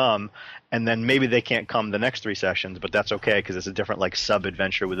commit to come, and then maybe they can't come the next 3 sessions, but that's okay because it's a different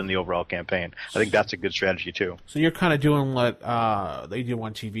sub-adventure within the overall campaign. I think that's a good strategy too. So you're kind of doing what they do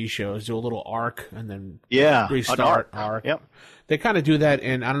on TV shows, do a little arc and then restart arc. Yep. They kind of do that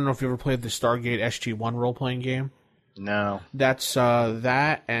in, I don't know if you ever played the Stargate SG-1 role-playing game. No. That's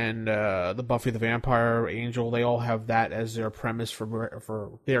that and the Buffy the Vampire Angel. They all have that as their premise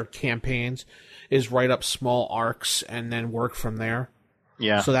for their campaigns, is write up small arcs and then work from there.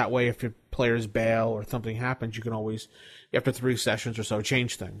 Yeah. So that way, if your players bail or something happens, you can always, after 3 sessions or so,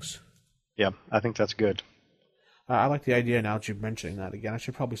 change things. Yeah, I think that's good. I like the idea now that you're mentioning that again. I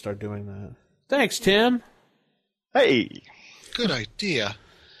should probably start doing that. Thanks, Tim. Hey. Good idea.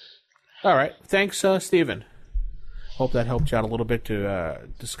 All right. Thanks, Stephen. Hope that helped you out a little bit to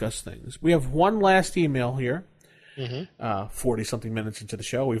discuss things. We have one last email here. 40-something minutes into the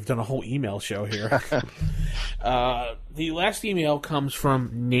show. We've done a whole email show here. The last email comes from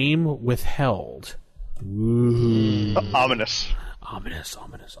Name Withheld. Ooh. Ominous. Ominous.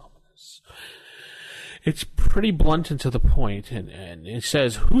 It's pretty blunt and to the point, and it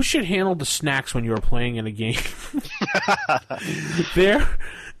says, who should handle the snacks when you are playing in a game?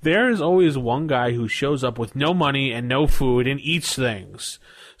 There is always one guy who shows up with no money and no food and eats things.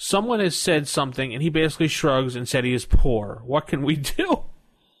 Someone has said something, and he basically shrugs and said he is poor. What can we do?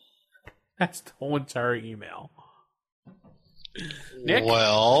 That's the whole entire email. Nick?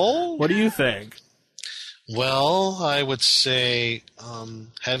 Well, what do you think? Well, I would say,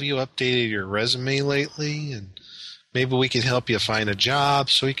 have you updated your resume lately? And maybe we can help you find a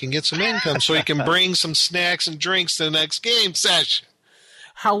job so you can get some income, so you can bring some snacks and drinks to the next game session.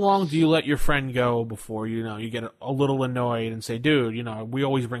 How long do you let your friend go before, you get a little annoyed and say, dude, we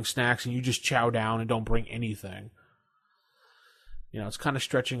always bring snacks and you just chow down and don't bring anything? It's kind of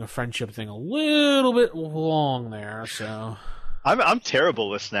stretching a friendship thing a little bit long there, so... I'm terrible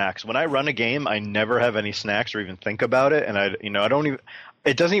with snacks. When I run a game, I never have any snacks or even think about it, and I don't even.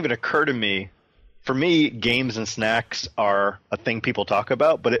 It doesn't even occur to me. For me, games and snacks are a thing people talk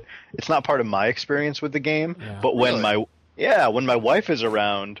about, but it's not part of my experience with the game. Yeah. But when my wife is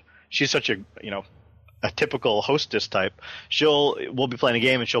around, she's such a a typical hostess type. We'll be playing a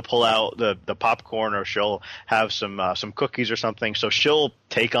game and she'll pull out the popcorn, or she'll have some cookies or something. So she'll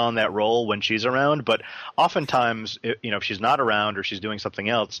take on that role when she's around. But oftentimes, if she's not around or she's doing something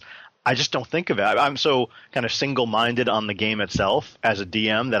else, I just don't think of it. I'm so kind of single-minded on the game itself as a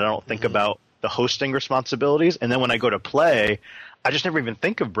DM that I don't think about the hosting responsibilities. And then when I go to play, I just never even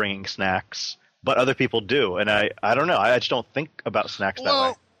think of bringing snacks, but other people do. And I don't know. I just don't think about snacks that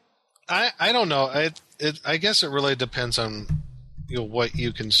way. I don't know. I guess it really depends on what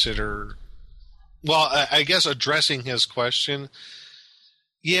you consider. Well, I guess addressing his question,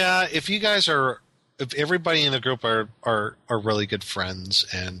 yeah, if everybody in the group are really good friends,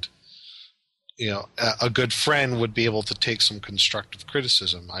 and a good friend would be able to take some constructive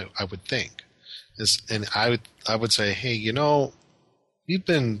criticism, I would think. And I would say, hey, you've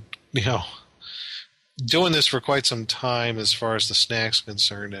been doing this for quite some time as far as the snacks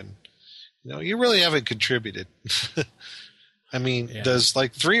concerned, and you really haven't contributed. I mean, does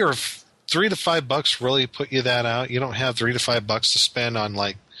like $3 to $5 really put you that out? You don't have $3 to $5 to spend on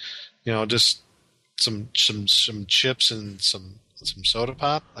just some chips and some soda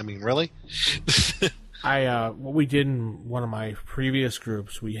pop? I mean, really? What we did in one of my previous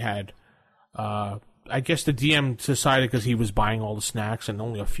groups, we had, I guess the DM decided, because he was buying all the snacks and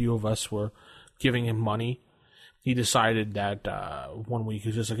only a few of us were giving him money, he decided that 1 week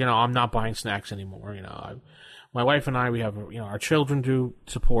he's just like, I'm not buying snacks anymore. My wife and I, we have our children to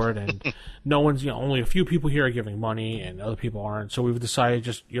support, and no one's only a few people here are giving money, and other people aren't. So we've decided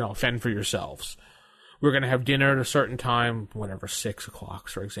just fend for yourselves. We're going to have dinner at a certain time, whatever, 6 o'clock,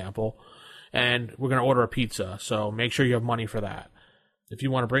 for example, and we're going to order a pizza. So make sure you have money for that. If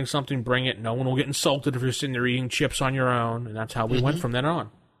you want to bring something, bring it. No one will get insulted if you're sitting there eating chips on your own, and that's how we went from then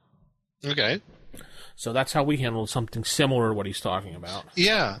on. Okay. So that's how we handled something similar to what he's talking about.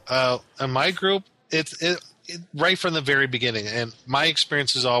 Yeah. In my group, it right from the very beginning, and my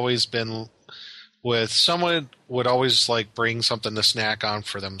experience has always been with someone would always bring something to snack on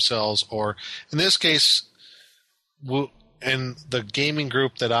for themselves, or in this case, in the gaming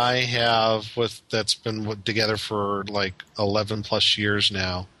group that I have that's been together for 11 plus years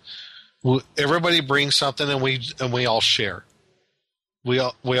now, everybody brings something and we all share.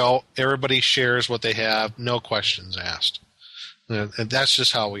 Everybody shares what they have, no questions asked, and that's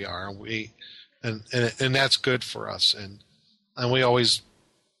just how we are. And that's good for us, and we always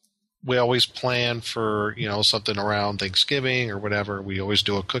plan for something around Thanksgiving or whatever. We always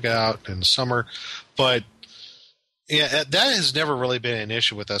do a cookout in the summer, but yeah, that has never really been an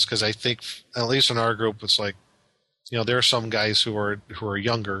issue with us, because I think at least in our group it's there are some guys who are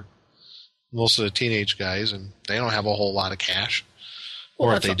younger, most of the teenage guys, and they don't have a whole lot of cash.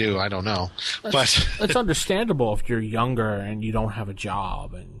 Or if they do, I don't know. But it's understandable if you're younger and you don't have a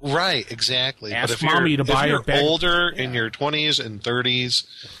job. Right, exactly. Ask but if mommy to buy you're a bag. Older in your 20s and 30s,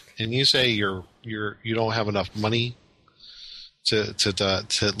 and you say you don't have enough money to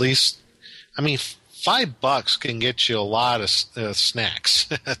at least, I mean, $5 can get you a lot of snacks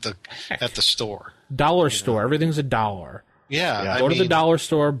at the store. Dollar store, everything's $1. Yeah, go to the dollar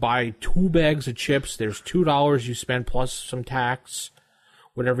store, buy 2 bags of chips. There's $2 you spend plus some tax,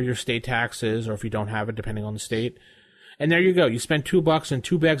 whatever your state tax is, or if you don't have it, depending on the state. And there you go. You spend $2 and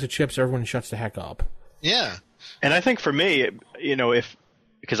 2 bags of chips. Everyone shuts the heck up. Yeah. And I think for me,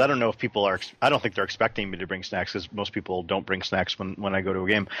 because I don't know if people are, I don't think they're expecting me to bring snacks, because most people don't bring snacks when I go to a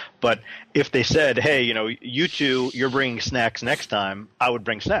game. But if they said, hey, you two, you're bringing snacks next time, I would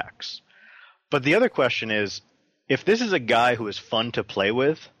bring snacks. But the other question is, if this is a guy who is fun to play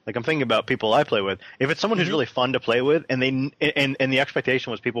with, I'm thinking about people I play with, if it's someone who's really fun to play with, and the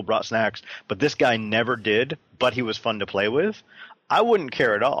expectation was people brought snacks, but this guy never did, but he was fun to play with, I wouldn't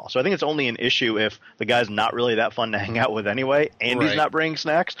care at all. So I think it's only an issue if the guy's not really that fun to hang out with anyway, and he's not bringing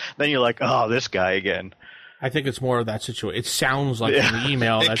snacks. Then you're like, oh, this guy again. I think it's more of that situation. It sounds like in the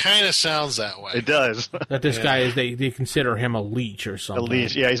email. It kind of sounds that way. It does. That this guy is, they consider him a leech or something. A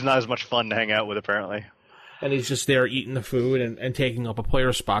leech, yeah. He's not as much fun to hang out with, apparently. And he's just there eating the food and taking up a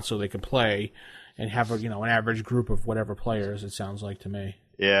player spot so they can play and have an average group of whatever players, it sounds like to me.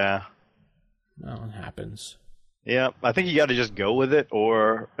 Yeah. Well, it happens. Yeah, I think you got to just go with it,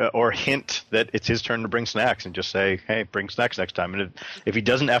 or hint that it's his turn to bring snacks, and just say, "Hey, bring snacks next time." And if he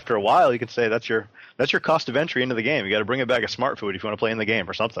doesn't after a while, you can say that's your cost of entry into the game. You got to bring a bag of Smart Food if you want to play in the game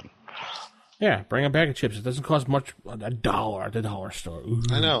or something. Yeah, bring a bag of chips. It doesn't cost much. $1 at the dollar store. Ooh.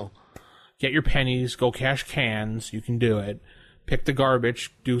 I know. Get your pennies. Go cash cans. You can do it. Pick the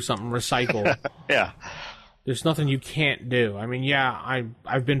garbage. Do something. Recycle. Yeah. There's nothing you can't do. I mean, yeah,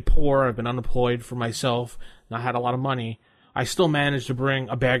 I've been poor. I've been unemployed for myself. Not had a lot of money. I still managed to bring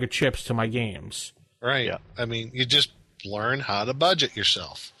a bag of chips to my games. Right. Yeah. I mean, you just learn how to budget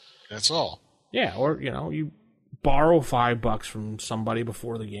yourself. That's all. Yeah, or, you borrow $5 from somebody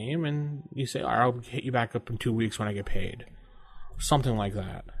before the game, and you say, all right, I'll hit you back up in 2 weeks when I get paid. Something like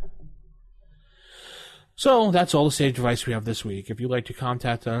that. So that's all the sage advice we have this week. If you'd like to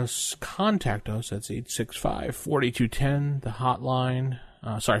contact us. That's 865-4210, the hotline.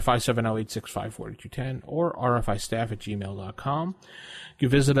 570-865-4210, or rfistaff@gmail.com. You can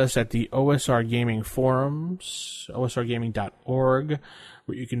visit us at the OSR Gaming forums, osrgaming.org,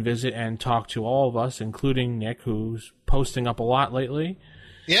 where you can visit and talk to all of us, including Nick, who's posting up a lot lately.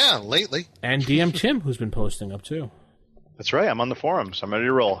 Yeah, lately. And DM Tim, who's been posting up too. That's right. I'm on the forums. I'm ready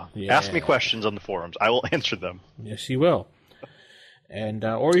to roll. Yeah. Ask me questions on the forums. I will answer them. Yes, he will. And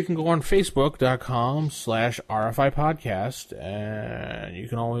or you can go on Facebook.com/RFI Podcast, and you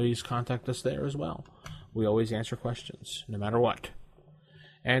can always contact us there as well. We always answer questions, no matter what.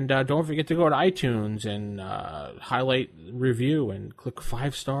 And don't forget to go to iTunes and highlight review and click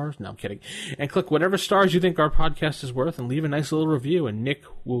 5 stars. No, I'm kidding. And click whatever stars you think our podcast is worth and leave a nice little review, and Nick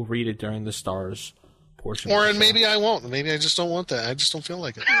will read it during the stars portion. Or maybe I won't. Maybe I just don't want that. I just don't feel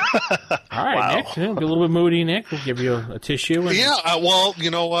like it. All right, Wow. Nick. Be a little bit moody, Nick. We'll give you a tissue. And... Yeah, well,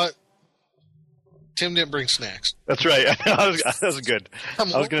 you know what? Tim didn't bring snacks. That's right. That was good. I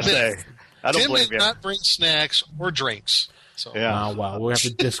was going to say, I don't Tim blame did you. not bring snacks or drinks. So. Yeah. Well, we'll have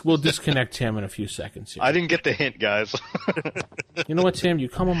to we'll disconnect Tim in a few seconds here. I didn't get the hint, guys. You know what, Tim? You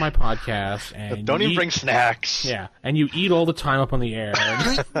come on my podcast and Don't even eat, bring snacks. Yeah, and you eat all the time up on the air.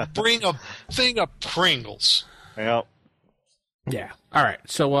 And, Bring a thing of Pringles. Yeah. yeah. All right.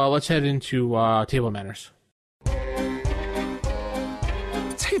 So let's head into table manners.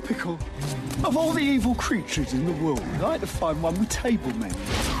 Typical. Of all the evil creatures in the world, I like to find one with table manners.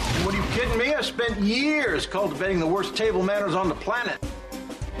 What are you kidding me? I spent years cultivating the worst table manners on the planet.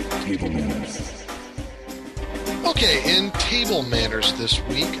 Table manners. Okay, in table manners this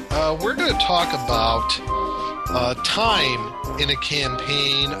week, we're going to talk about time in a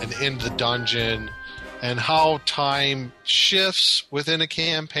campaign and in the dungeon, and how time shifts within a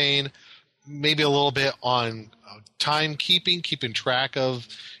campaign. Maybe a little bit on timekeeping, keeping track of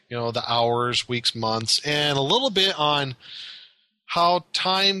the hours, weeks, months, and a little bit on how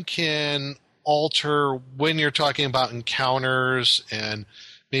time can alter when you're talking about encounters and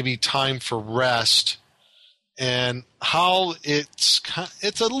maybe time for rest, and how it's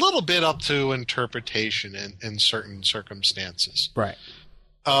a little bit up to interpretation in certain circumstances. Right.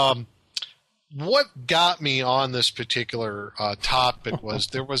 What got me on this particular topic was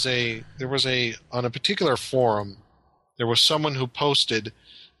there was a on a particular forum, there was someone who posted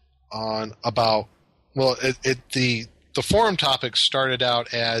on about, well, the forum topic started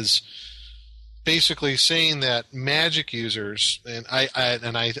out as basically saying that magic users, and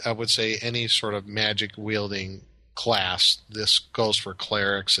I would say any sort of magic wielding class, this goes for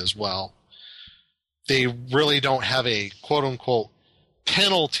clerics as well, they really don't have a quote unquote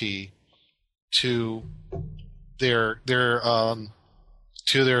penalty to their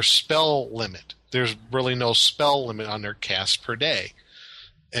spell limit. There's really no spell limit on their cast per day.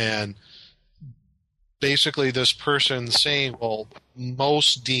 And basically this person saying, well,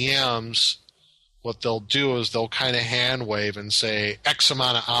 most DMs, what they'll do is they'll kind of hand wave and say X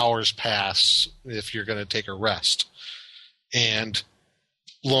amount of hours pass if you're going to take a rest. And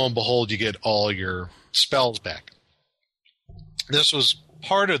lo and behold, you get all your spells back. This was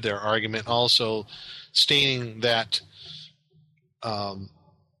part of their argument, also stating that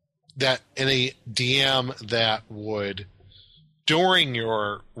that any DM that would, during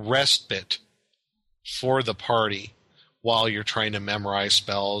your respite for the party, while you're trying to memorize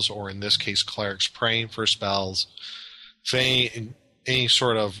spells, or in this case, clerics praying for spells, if any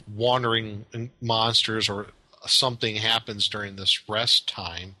sort of wandering monsters or something happens during this rest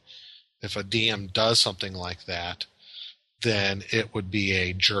time, if a DM does something like that, then it would be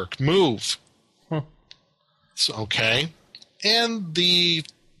a jerk move. So, okay. And the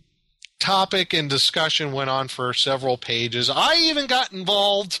topic and discussion went on for several pages. I even got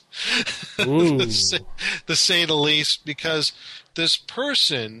involved, to say the least, because this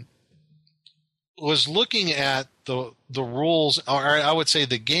person was looking at the rules, or I would say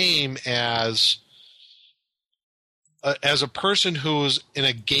the game, as a person who's in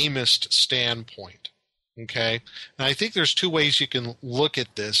a gamist standpoint. Okay? And I think there's two ways you can look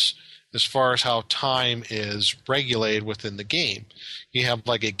at this as far as how time is regulated within the game. You have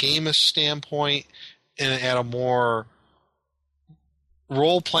like a gamist standpoint, and at a more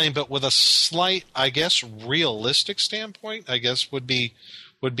role-playing, but with a slight, I guess, realistic standpoint, I guess would be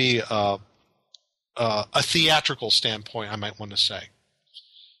a theatrical standpoint, I might want to say.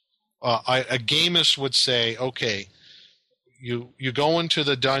 a gamist would say, okay, you go into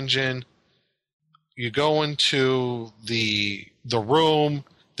the dungeon, you go into the room,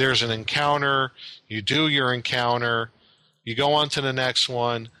 there's an encounter, you do your encounter, you go on to the next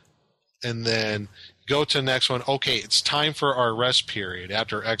one, and then go to the next one. Okay, it's time for our rest period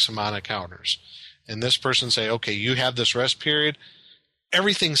after X amount of encounters. And this person say, okay, you have this rest period.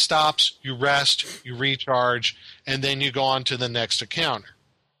 Everything stops, you rest, you recharge, and then you go on to the next encounter.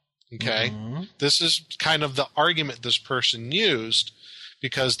 Okay? Mm-hmm. This is kind of the argument this person used,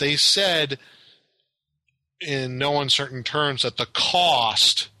 because they said in no uncertain terms that the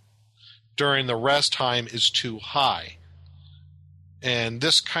cost during the rest time is too high. And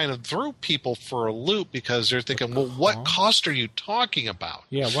this kind of threw people for a loop, because they're thinking, well, what cost are you talking about?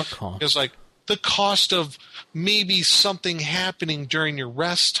 Yeah, what cost? It's like the cost of maybe something happening during your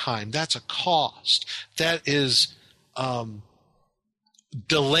rest time. That's a cost. That is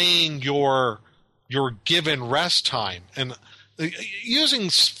delaying your given rest time. And using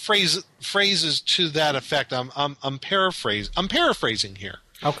phrases to that effect, I'm paraphrasing here.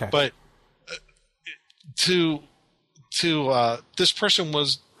 Okay. But to this person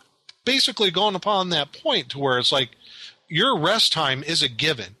was basically going upon that point to where it's like your rest time is a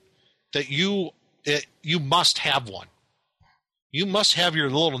given, that you must have one. You must have your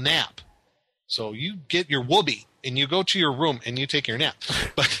little nap. So you get your whoopee and you go to your room and you take your nap.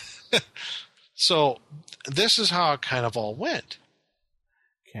 But so this is how it kind of all went.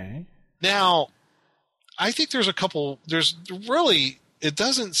 Okay. Now, I think it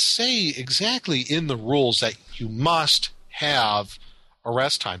doesn't say exactly in the rules that you must have a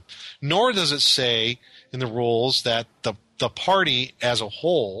rest time, nor does it say in the rules that the party as a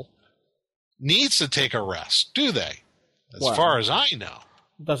whole needs to take a rest, do they? As far as I know.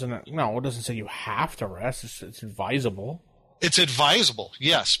 It doesn't say you have to rest. It's advisable. It's advisable,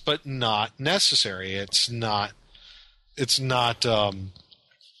 yes, but not necessary. It's not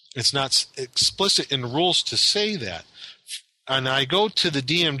explicit in rules to say that. And I go to the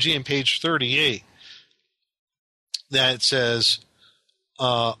DMG on page 38 that says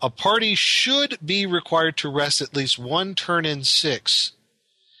a party should be required to rest at least one turn in 6.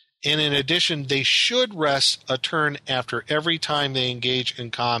 And in addition, they should rest a turn after every time they engage in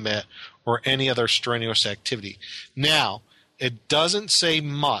combat or any other strenuous activity. Now, it doesn't say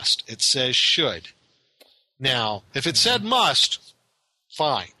must. It says should. Now, if it said must,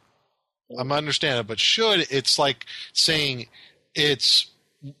 fine. I'm understanding, but should, it's like saying it's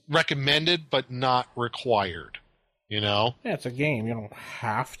recommended but not required, you know? Yeah, it's a game. You don't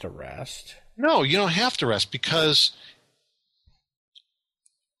have to rest. No, you don't have to rest, because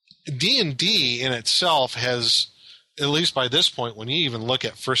D&D in itself has, at least by this point, when you even look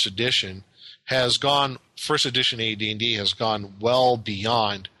at first edition AD&D has gone well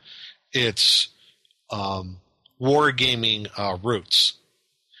beyond its wargaming roots.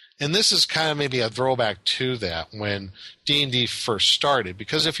 And this is kind of maybe a throwback to that when D&D first started.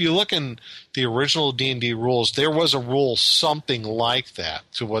 Because if you look in the original D&D rules, there was a rule something like that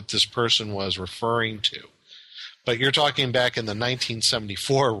to what this person was referring to. But you're talking back in the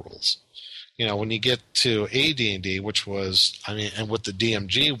 1974 rules. You know, when you get to AD&D, which was, and what the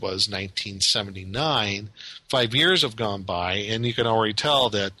DMG was 1979, 5 years have gone by, and you can already tell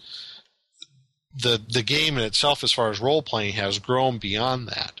that the game in itself, as far as role-playing, has grown beyond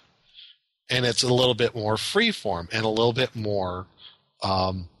that. And it's a little bit more freeform and a little bit more,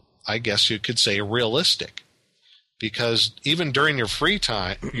 I guess you could say, realistic. Because even during your free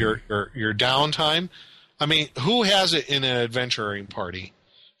time, your downtime, who has it in an adventuring party?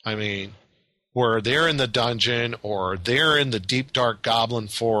 Where they're in the dungeon or they're in the deep, dark goblin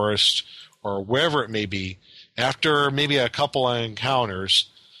forest or wherever it may be, after maybe a couple of encounters,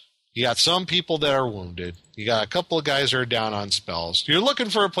 you got some people that are wounded. You got a couple of guys that are down on spells. You're looking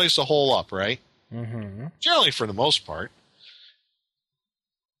for a place to hole up, right? Mm-hmm. Generally, for the most part.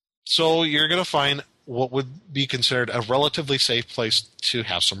 So you're going to find what would be considered a relatively safe place to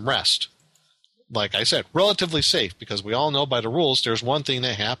have some rest. Like I said, relatively safe, because we all know by the rules there's one thing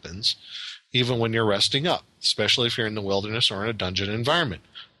that happens even when you're resting up, especially if you're in the wilderness or in a dungeon environment.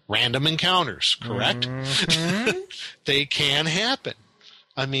 Random encounters, correct? Mm-hmm. They can happen.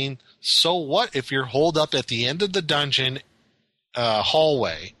 So what if you're holed up at the end of the dungeon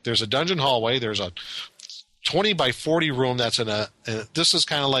hallway? There's a dungeon hallway. There's a 20 by 40 room that's this is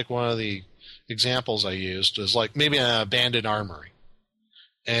kind of like one of the examples I used, is like maybe an abandoned armory.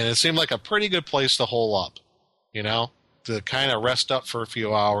 And it seemed like a pretty good place to hole up, to kind of rest up for a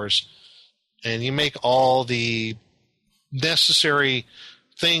few hours. And you make all the necessary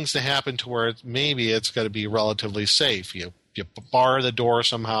things to happen to where maybe it's going to be relatively safe. You bar the door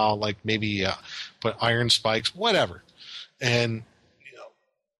somehow, like maybe put iron spikes, whatever. And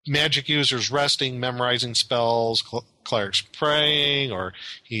magic users resting, memorizing spells, clerics praying, or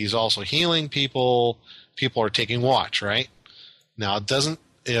he's also healing people. People are taking watch, right? Now, it doesn't,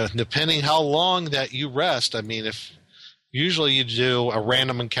 depending how long that you rest, I mean, if usually you do a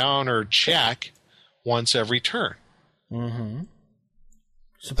random encounter check once every turn. Mm-hmm.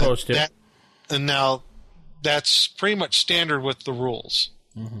 Supposed to. And now, that's pretty much standard with the rules.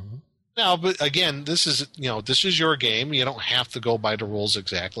 Mm-hmm. Now, but again, this is your game. You don't have to go by the rules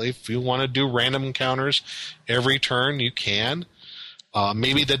exactly. If you want to do random encounters every turn, you can.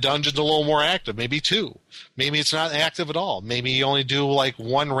 Maybe the dungeon's a little more active. Maybe 2. Maybe it's not active at all. Maybe you only do like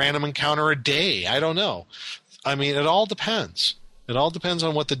 1 random encounter a day. I don't know. I mean, it all depends. It all depends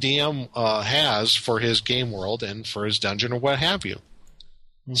on what the DM has for his game world and for his dungeon or what have you.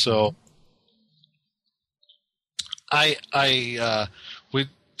 Mm-hmm. So,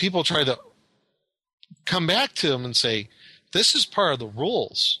 people try to come back to him and say, this is part of the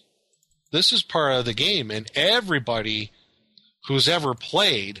rules. This is part of the game. And everybody who's ever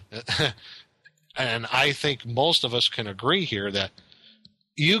played, and I think most of us can agree here, that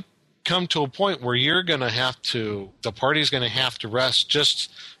you come to a point where you're going to have to, the party's going to have to rest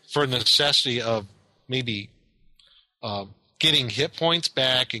just for necessity of maybe getting hit points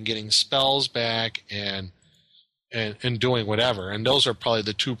back and getting spells back and doing whatever. And those are probably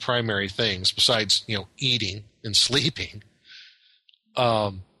the 2 primary things besides, eating and sleeping.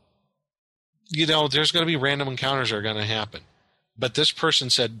 There's going to be random encounters that are going to happen. But this person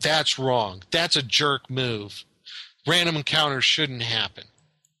said, that's wrong. That's a jerk move. Random encounters shouldn't happen.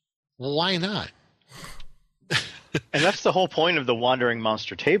 Well, why not? And that's the whole point of the Wandering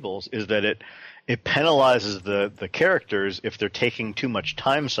Monster tables, is that it penalizes the characters if they're taking too much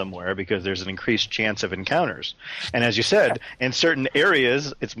time somewhere, because there's an increased chance of encounters. And as you said, in certain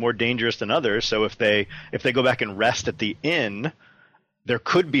areas it's more dangerous than others. So if they go back and rest at the inn, there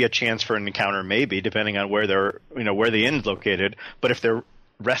could be a chance for an encounter, maybe, depending on where where the inn's located. But if they're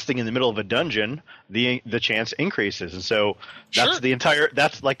resting in the middle of a dungeon, the chance increases. And so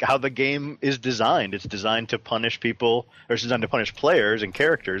that's like how the game is designed. It's designed to punish people, or it's designed to punish players and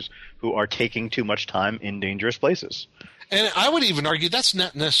characters who are taking too much time in dangerous places. And I would even argue that's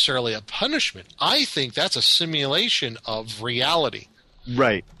not necessarily a punishment. I think that's a simulation of reality.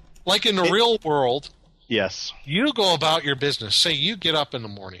 Right. Like in the real world, yes, you go about your business. Say you get up in the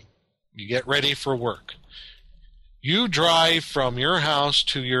morning, you get ready for work. You drive from your house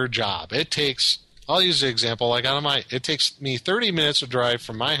to your job. It takes, I'll use the example it takes me 30 minutes to drive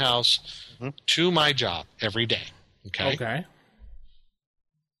from my house to my job every day. Okay.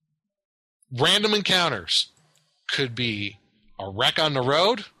 Random encounters could be a wreck on the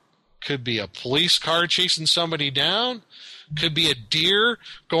road, could be a police car chasing somebody down, could be a deer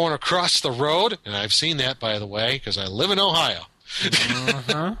going across the road, and I've seen that, by the way, because I live in Ohio.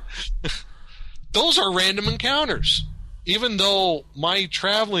 Uh-huh. Those are random encounters. Even though my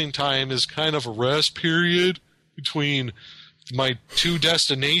traveling time is kind of a rest period between my 2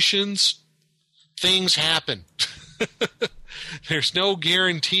 destinations, things happen. There's no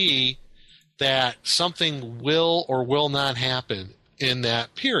guarantee that something will or will not happen in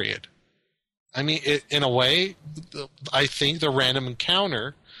that period. I mean, in a way, I think the random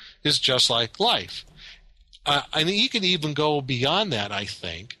encounter is just like life. I mean, you can even go beyond that, I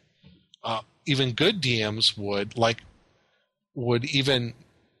think. Even good DMs would even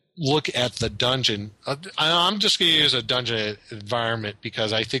look at the dungeon. I'm just going to use a dungeon environment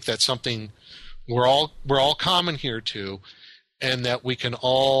because I think that's something we're all common here to, and that we can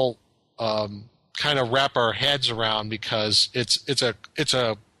all kind of wrap our heads around, because it's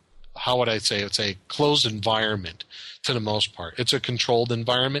a how would I say, it's a closed environment to the most part. It's a controlled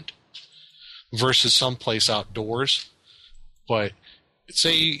environment versus someplace outdoors. But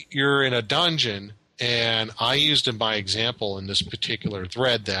say you're in a dungeon, and I used in my example in this particular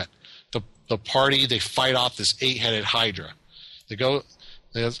thread that the party, they fight off this 8-headed Hydra. They go,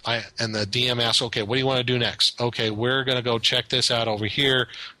 and the DM asks, okay, what do you want to do next? Okay, we're going to go check this out over here.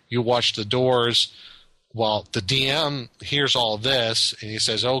 You watch the doors. Well, the DM hears all this, and he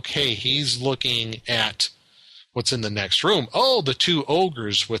says, okay, he's looking at what's in the next room. Oh, the 2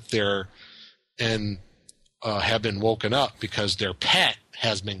 ogres have been woken up because their pet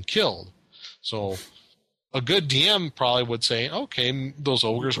has been killed. So a good DM probably would say, okay, those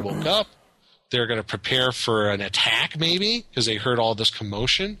ogres woke up. They're going to prepare for an attack maybe because they heard all this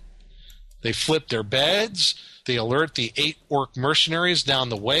commotion. They flip their beds. They alert the 8 orc mercenaries down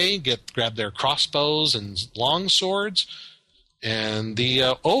the way, grab their crossbows and long swords, and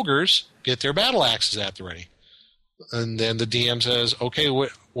the ogres get their battle axes at the ready. And then the DM says, okay,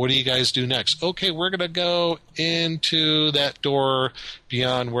 what do you guys do next? Okay, we're going to go into that door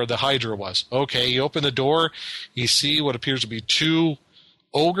beyond where the Hydra was. Okay, you open the door, you see what appears to be 2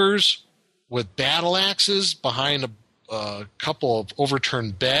 ogres with battle axes behind a couple of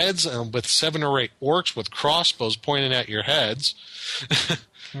overturned beds, and with 7 or 8 orcs with crossbows pointing at your heads.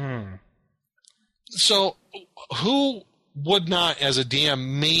 So who would not, as a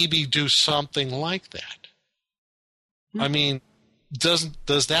DM, maybe do something like that? I mean, does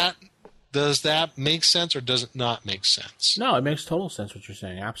that make sense, or does it not make sense? No, it makes total sense what you're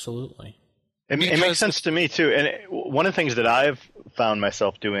saying. Absolutely. It makes sense to me too. And one of the things that I've found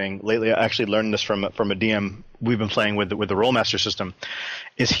myself doing lately, I actually learned this from a DM we've been playing with the Rollmaster system,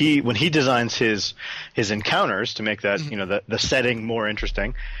 is when he designs his encounters to make that the setting more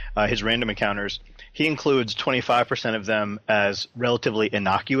interesting, his random encounters, he includes 25% of them as relatively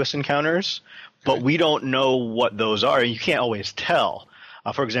innocuous encounters. But we don't know what those are. You can't always tell.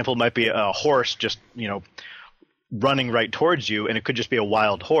 For example, it might be a horse just, running right towards you, and it could just be a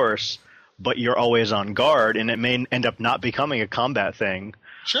wild horse, but you're always on guard, and it may end up not becoming a combat thing.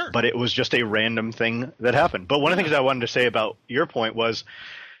 Sure. But it was just a random thing that happened. But one of the things I wanted to say about your point was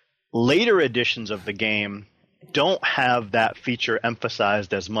later editions of the game don't have that feature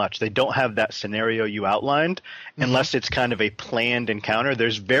emphasized as much. They don't have that scenario you outlined unless it's kind of a planned encounter.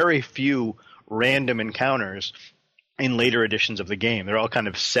 There's very few random encounters in later editions of the game. They're all kind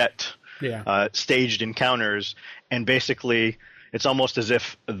of set, staged encounters, and basically it's almost as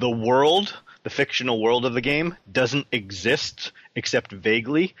if the fictional world of the game, doesn't exist except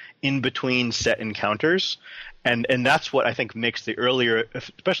vaguely in between set encounters. And that's what I think makes the earlier,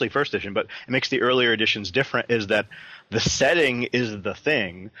 especially first edition, but it makes the earlier editions different, is that the setting is the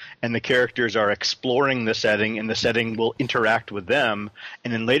thing, and the characters are exploring the setting, and the setting will interact with them.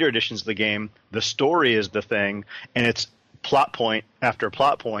 And in later editions of the game, the story is the thing, and it's plot point after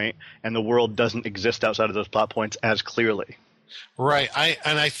plot point, and the world doesn't exist outside of those plot points as clearly. Right.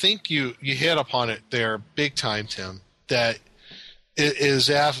 I think you hit upon it there big time, Tim, that it is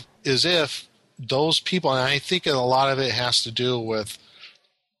as if those people, and I think a lot of it has to do with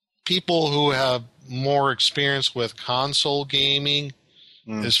people who have more experience with console gaming,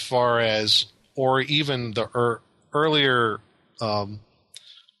 as far as, or even the earlier, I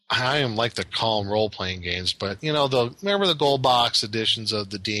am like to call them role-playing games, but remember the gold box editions of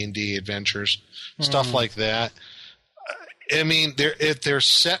the D&D adventures, stuff like that. I mean, they're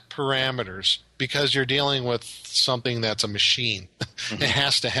set parameters because you're dealing with something that's a machine. It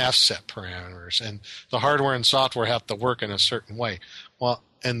has to have set parameters, and the hardware and software have to work in a certain way. Well,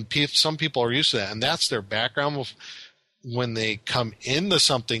 and some people are used to that, and that's their background. When they come into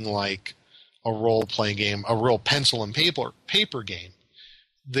something like a role-playing game, a real pencil and paper game,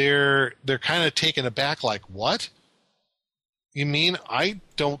 they're kind of taken aback, like, what? You mean I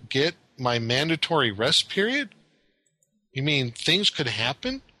don't get my mandatory rest period? You mean things could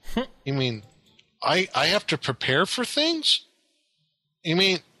happen? You mean I have to prepare for things? You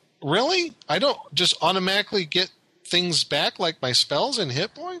mean, really? I don't just automatically get things back like my spells and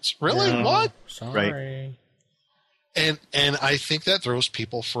hit points? Really? Yeah. What? Sorry. Right. And I think that throws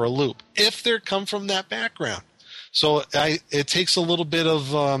people for a loop if they come from that background. So it takes a little bit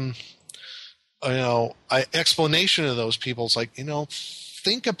of explanation of those people. It's like,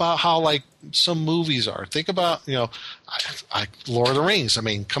 think about how like some movies are. Think about Lord of the Rings. I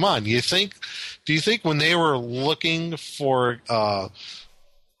mean, come on. Do you think when they were looking for for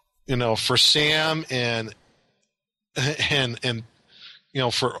Sam and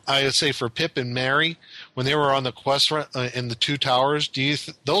for I would say for Pip and Merry, when they were on the quest in the Two Towers,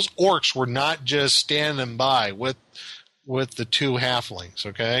 those orcs were not just standing by with the two halflings,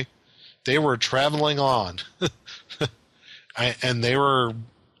 okay? They were traveling on, and they were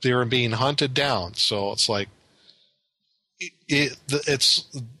being hunted down. So it's like it's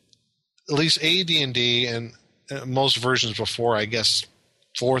at least AD&D and most versions before, I guess,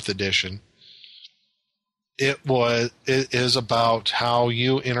 4th edition. It is about how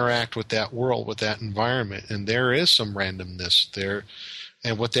you interact with that world, with that environment, and there is some randomness there.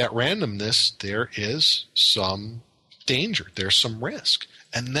 And with that randomness, there is some danger. There's some risk,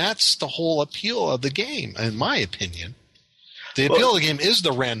 and that's the whole appeal of the game, in my opinion. The appeal of the game is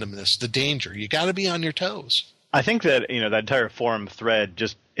the randomness, the danger. You got to be on your toes. I think that that entire forum thread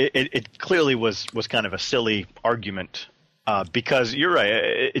just it clearly was kind of a silly argument. Because you're right,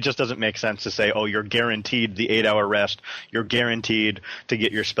 it just doesn't make sense to say, oh, you're guaranteed the 8-hour rest, you're guaranteed to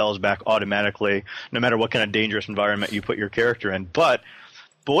get your spells back automatically, no matter what kind of dangerous environment you put your character in. But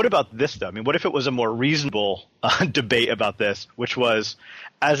what about this, though? I mean, what if it was a more reasonable debate about this, which was,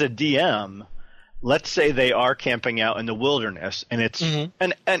 as a DM, let's say they are camping out in the wilderness, and it's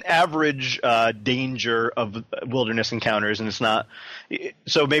an average danger of wilderness encounters, and it's not.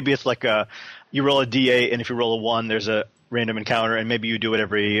 So maybe it's like you roll a d8, and if you roll a 1, there's a random encounter, and maybe you do it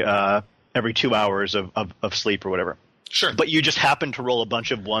every 2 hours of sleep or whatever. Sure. But you just happen to roll a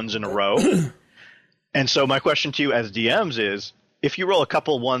bunch of 1s in a row. And so my question to you as DMs is, if you roll a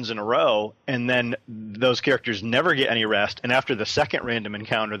couple 1s in a row and then those characters never get any rest, and after the second random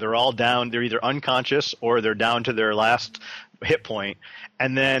encounter they're all down, they're either unconscious or they're down to their last hit point,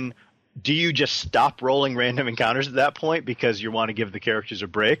 and then do you just stop rolling random encounters at that point because you want to give the characters a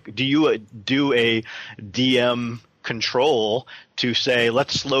break? Do you do a DM control to say,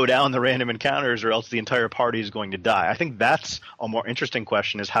 let's slow down the random encounters or else the entire party is going to die? I think that's a more interesting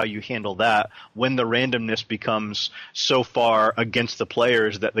question, is how you handle that when the randomness becomes so far against the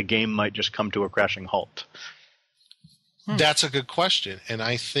players that the game might just come to a crashing halt. That's a good question. And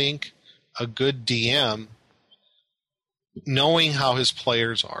I think a good DM, knowing how his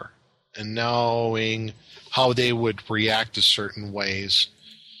players are and knowing how they would react to certain ways,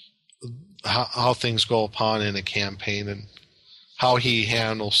 how things go upon in a campaign and how he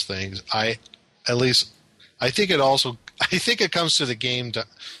handles things. I think it comes to the game,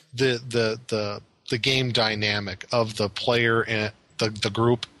 the game dynamic of the player and the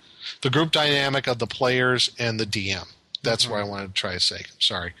group dynamic of the players and the DM. That's what I wanted to try to say.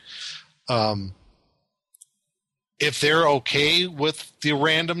 Sorry. If they're okay with the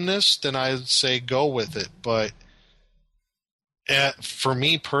randomness, then I'd say go with it. But for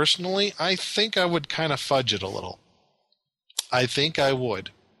me personally, I think I would kind of fudge it a little. I think I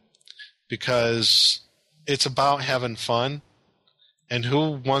would, because it's about having fun, and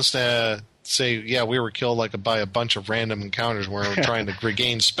who wants to say, yeah, we were killed by a bunch of random encounters where we're trying to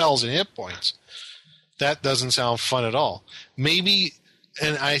regain spells and hit points. That doesn't sound fun at all. Maybe,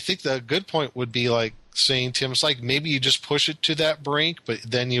 and I think the good point would be like saying, Tim, it's like maybe you just push it to that brink, but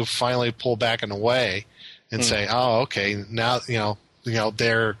then you finally pull back and away and say, oh, okay, now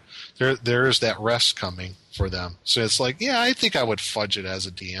there is that rest coming for them. So it's like, yeah, I think I would fudge it as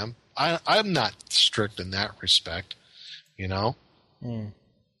a DM. I'm not strict in that respect, I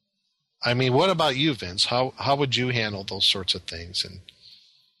mean, what about you, Vince? How would you handle those sorts of things? And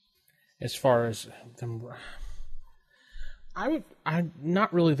as far as them, I'm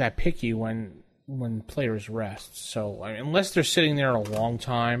not really that picky when players rest. So unless they're sitting there a long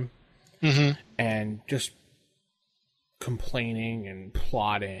time and just complaining and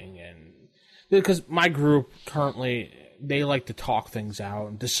plotting, and because my group currently, they like to talk things out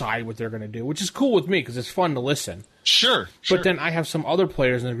and decide what they're going to do, which is cool with me because it's fun to listen. Sure. But then I have some other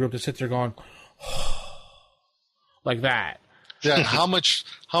players in the group that sit there going like that. Yeah. How much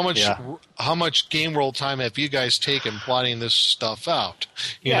game roll time have you guys taken plotting this stuff out?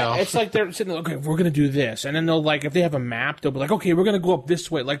 You know? It's like they're sitting there, okay, we're going to do this. And then they'll if they have a map, they'll be like, okay, we're going to go up this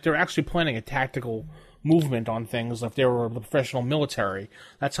way. Like they're actually planning a tactical movement on things. If they were the professional military,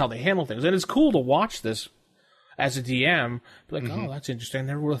 that's how they handle things. And it's cool to watch this as a DM. Be like, oh, that's interesting. I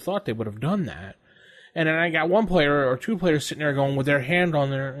never would have thought they would have done that. And then I got one player or two players sitting there going with their hand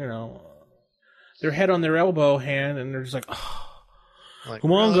on their, their head on their elbow hand, and they're just like, oh,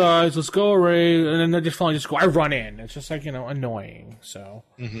 come on, guys, let's go, Ray. And then they're just finally just go, I run in. It's just like, annoying. So.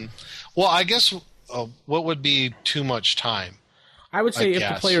 Well, I guess what would be too much time? I would say if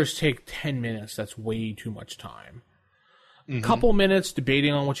the players take 10 minutes, that's way too much time. A couple minutes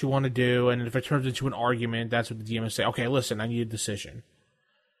debating on what you want to do, and if it turns into an argument, that's what the DM would say, okay, listen, I need a decision.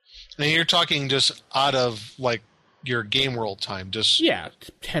 And you're talking just out of, your game world time. Just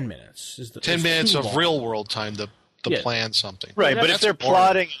 10 minutes. 10 minutes of real world time to plan something. Right, but if they're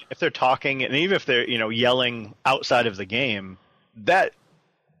plotting, if they're talking, and even if they're, yelling outside of the game, that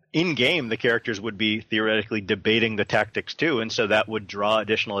in-game the characters would be theoretically debating the tactics too, and so that would draw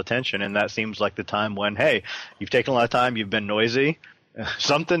additional attention, and that seems like the time when, hey, you've taken a lot of time, you've been noisy,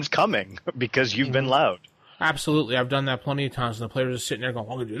 something's coming because you've been loud. Absolutely. I've done that plenty of times, and the players are sitting there going,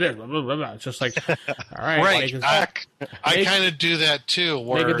 I'm going to do this, blah, blah, blah, blah. It's just like, all right. Right. I kind of do that too,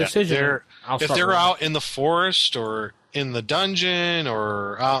 where make a decision. If they're out in the forest or in the dungeon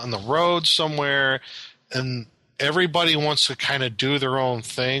or out on the road somewhere, and everybody wants to kind of do their own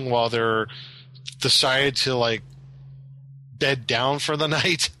thing while they're decided to, bed down for the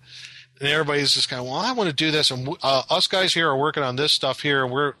night. And everybody's just kind of, well, I want to do this, and us guys here are working on this stuff here,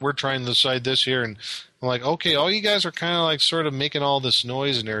 and we're trying to decide this here, and I'm like, okay, all you guys are kind of sort of making all this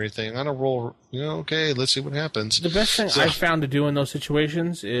noise and everything. I'm gonna roll, okay, let's see what happens. The best thing I've found to do in those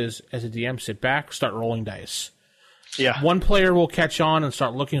situations is, as a DM, sit back, start rolling dice. Yeah. One player will catch on and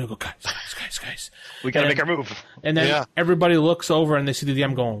start looking and go, guys. We gotta make our move. And then everybody looks over and they see the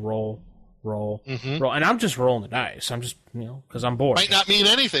DM going, roll. roll, and I'm just rolling the dice. I'm just because I'm bored. Might not mean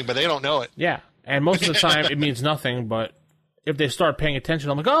anything, but they don't know it. Yeah, and most of the time it means nothing. But if they start paying attention,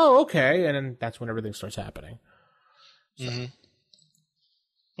 I'm like, oh, okay, and then that's when everything starts happening. So.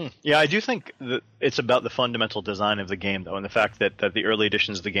 Yeah, I do think that it's about the fundamental design of the game, though, and the fact that the early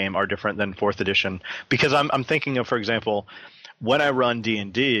editions of the game are different than 4th edition. Because I'm thinking of, for example, when I run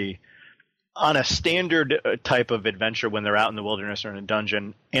D&D, on a standard type of adventure when they're out in the wilderness or in a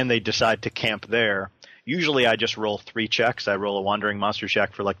dungeon and they decide to camp there, usually I just roll 3 checks. I roll a wandering monster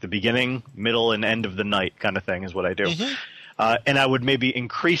check for like the beginning, middle, and end of the night kind of thing is what I do. And I would maybe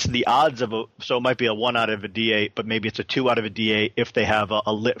increase the odds of so it might be a 1 out of a D8, but maybe it's a 2 out of a D8 if they have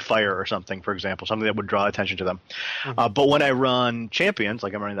a lit fire or something, for example, something that would draw attention to them. But when I run champions,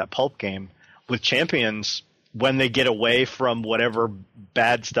 like I'm running that pulp game, with champions, when they get away from whatever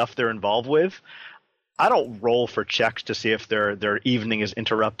bad stuff they're involved with, I don't roll for checks to see if their evening is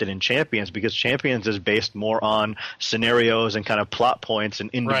interrupted in Champions, because Champions is based more on scenarios and kind of plot points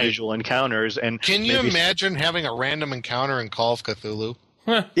and individual encounters. And can you imagine having a random encounter in Call of Cthulhu?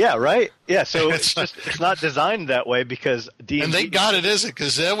 Yeah, right. Yeah, so it's not designed that way because D&D. And thank God it isn't,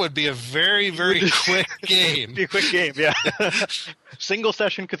 because that would be a very, very quick game. It'd be a quick game, yeah. Single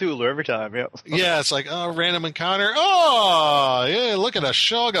session Cthulhu every time, yeah. Yeah, it's like, oh, random encounter. Oh, yeah, look at a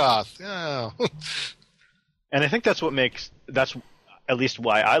Shoggoth. Yeah. And I think that's at least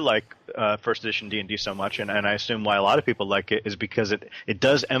why I like first edition D&D so much, and I assume why a lot of people like it, is because it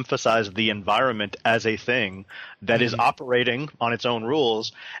does emphasize the environment as a thing that is operating on its own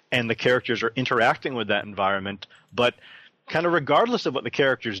rules, and the characters are interacting with that environment, but kind of regardless of what the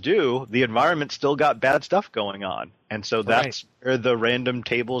characters do, the environment still got bad stuff going on. And so that's where the random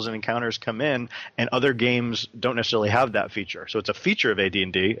tables and encounters come in, and other games don't necessarily have that feature. So it's a feature of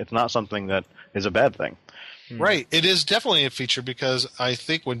AD&D. It's not something that is a bad thing. Right. It is definitely a feature, because I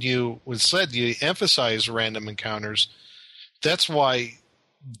think when you emphasize random encounters, that's why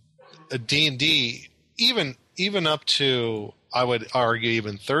a D&D, even up to, I would argue,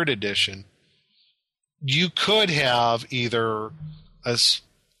 even 3rd edition, you could have either a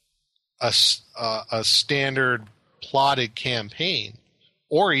standard plotted campaign,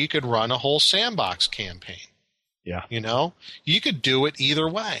 or you could run a whole sandbox campaign. Yeah. You could do it either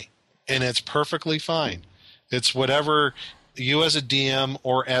way, and it's perfectly fine. It's whatever you as a DM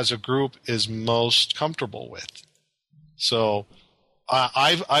or as a group is most comfortable with. So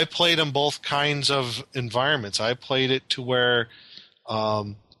I've played in both kinds of environments. I played it to where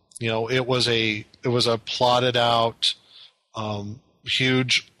it was a plotted out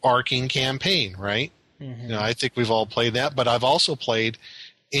huge arcing campaign, right? I think we've all played that, but I've also played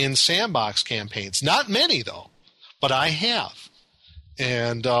in sandbox campaigns. Not many though, but I have.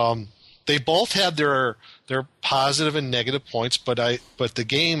 And they both had their positive and negative points, but the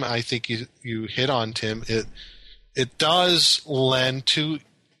game, I think you hit on, Tim, it does lend to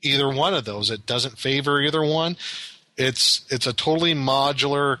either one of those. It doesn't favor either one. It's a totally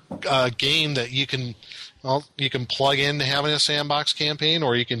modular game that you can plug into having a sandbox campaign,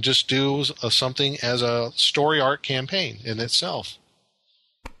 or you can just do something as a story arc campaign in itself.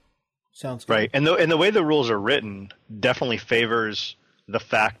 Sounds good. Right, and the way the rules are written definitely favors the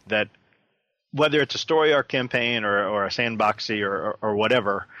fact that whether it's a story arc campaign or a sandboxy or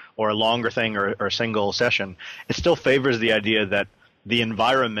whatever, or a longer thing or a single session, it still favors the idea that the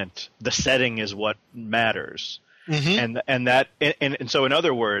environment, the setting, is what matters. And so in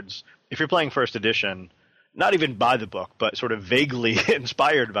other words, if you're playing first edition, not even by the book, but sort of vaguely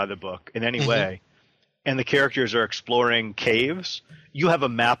inspired by the book in any way, and the characters are exploring caves, you have a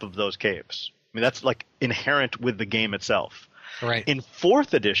map of those caves. I mean, that's like inherent with the game itself. Right. In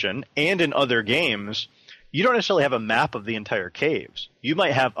 4th edition and in other games, you don't necessarily have a map of the entire caves. You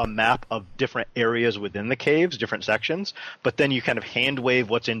might have a map of different areas within the caves, different sections, but then you kind of hand wave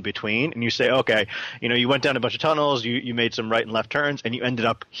what's in between, and you say, okay, you went down a bunch of tunnels, you made some right and left turns, and you ended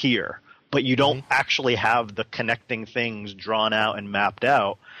up here. But you don't actually have the connecting things drawn out and mapped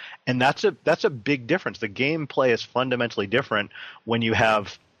out. And that's a big difference. The gameplay is fundamentally different when you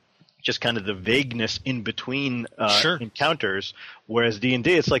have just kind of the vagueness in between encounters, whereas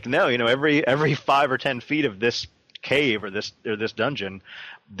D&D, it's like, no, every 5 or 10 feet of this cave or this dungeon,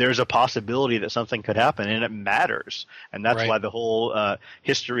 there's a possibility that something could happen, and it matters. And that's why the whole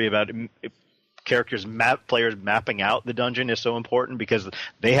history about players mapping out the dungeon is so important, because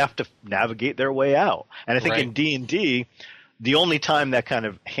they have to navigate their way out. And I think in D&D, the only time that kind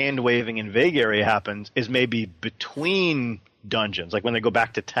of hand waving and vague area happens is maybe between dungeons. Like when they go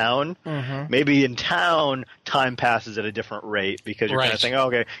back to town, maybe in town time passes at a different rate because you're kind of saying, oh,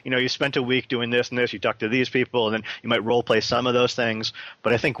 okay, you spent a week doing this and this, you talked to these people, and then you might role play some of those things.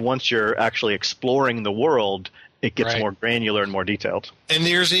 But I think once you're actually exploring the world, it gets more granular and more detailed. And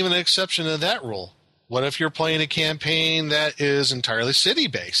there's even an exception to that rule. What if you're playing a campaign that is entirely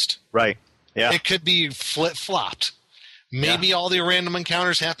city-based? Right. Yeah. It could be flip-flopped. Maybe all the random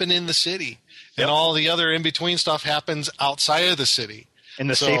encounters happen in the city, and all the other in-between stuff happens outside of the city. In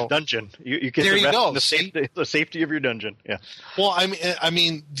the safe dungeon. You get the safety of your dungeon. Yeah. Well, I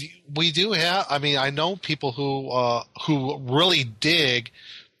mean, we do have. I mean, I know people who really dig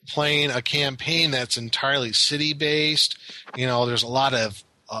playing a campaign that's entirely city-based. There's a lot of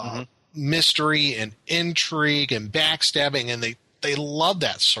mystery and intrigue and backstabbing, and they love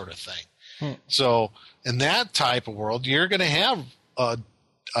that sort of thing. So in that type of world, you're going to have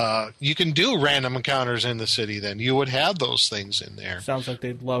you can do random encounters in the city. Then you would have those things in there. Sounds like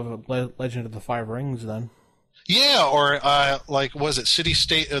they'd love Legend of the Five Rings then. Yeah, or like was it City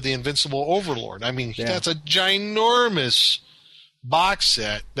State of the Invincible Overlord? I mean, that's a ginormous box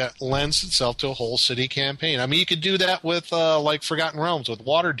set that lends itself to a whole city campaign. I mean, you could do that with like Forgotten Realms with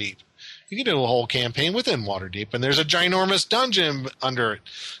Waterdeep. You can do a whole campaign within Waterdeep, and there's a ginormous dungeon under it.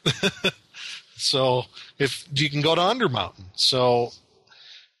 So if you can go to Undermountain. So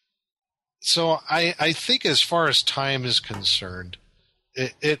I think as far as time is concerned,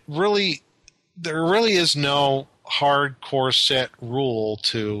 there really is no hardcore set rule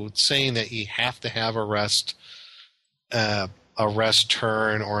to saying that you have to have a rest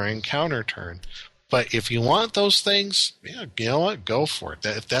turn or an encounter turn. But if you want those things, you know what? Go for it.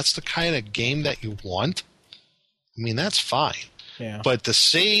 If that's the kind of game that you want, I mean, that's fine. Yeah. But to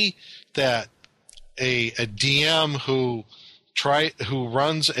say that a DM who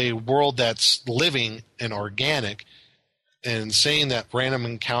runs a world that's living and organic and saying that random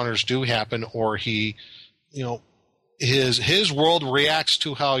encounters do happen, or he, his world reacts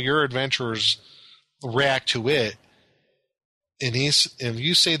to how your adventurers react to it, and if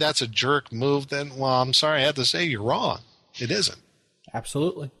you say that's a jerk move, then, well, I'm sorry, I have to say you're wrong. It isn't.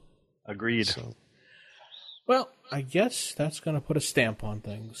 Absolutely. Agreed. So, well, I guess that's going to put a stamp on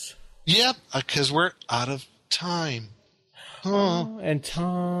things. Yep, because we're out of time. And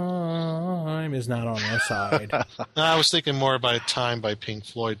time is not on our side. I was thinking more about Time by Pink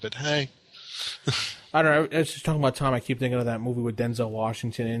Floyd, but hey. I don't know. I was just talking about time. I keep thinking of that movie with Denzel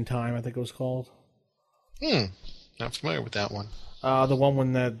Washington, In Time, I think it was called. Not familiar with that one. The one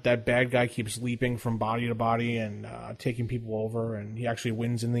when that bad guy keeps leaping from body to body and taking people over, and he actually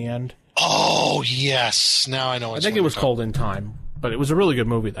wins in the end. Oh, yes. Now I know. I think it was called In Time, but it was a really good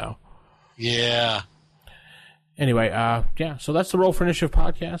movie, though. Yeah. Anyway, so that's the Roll for Initiative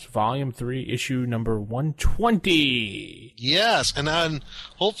podcast, Volume 3, issue number 120. Yes, and then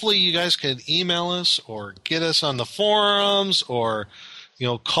hopefully you guys can email us or get us on the forums or,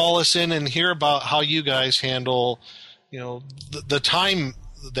 call us in and hear about how you guys handle, the time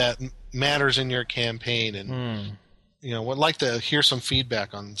that matters in your campaign. And, would like to hear some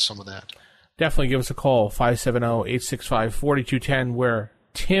feedback on some of that. Definitely give us a call, 570-865-4210, where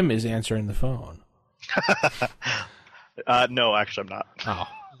Tim is answering the phone. No, actually, I'm not. Oh,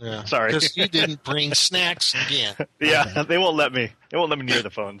 yeah. Sorry. Because you didn't bring snacks again. Yeah, they won't let me. They won't let me near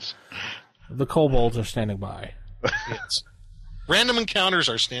the phones. The kobolds are standing by. Yes. Random encounters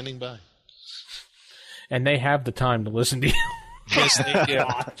are standing by. And they have the time to listen to you. Yes, they do.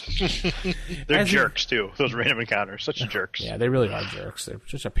 They're jerks, too. Those random encounters. Such jerks. Yeah, they really are jerks. They're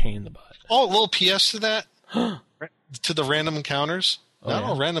just a pain in the butt. Oh, a little PS to that? To the random encounters? Not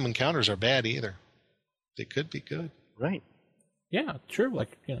all random encounters are bad either. They could be good. Right. Yeah, true.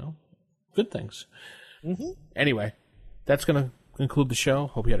 Like, good things. Mm-hmm. Anyway, that's going to conclude the show.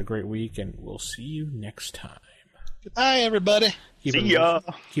 Hope you had a great week, and we'll see you next time. Goodbye, everybody. See ya.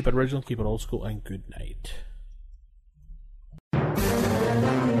 Keep it original, keep it old school, and good night.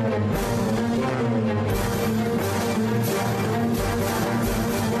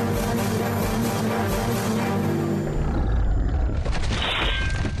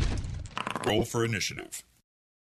 Roll for Initiative.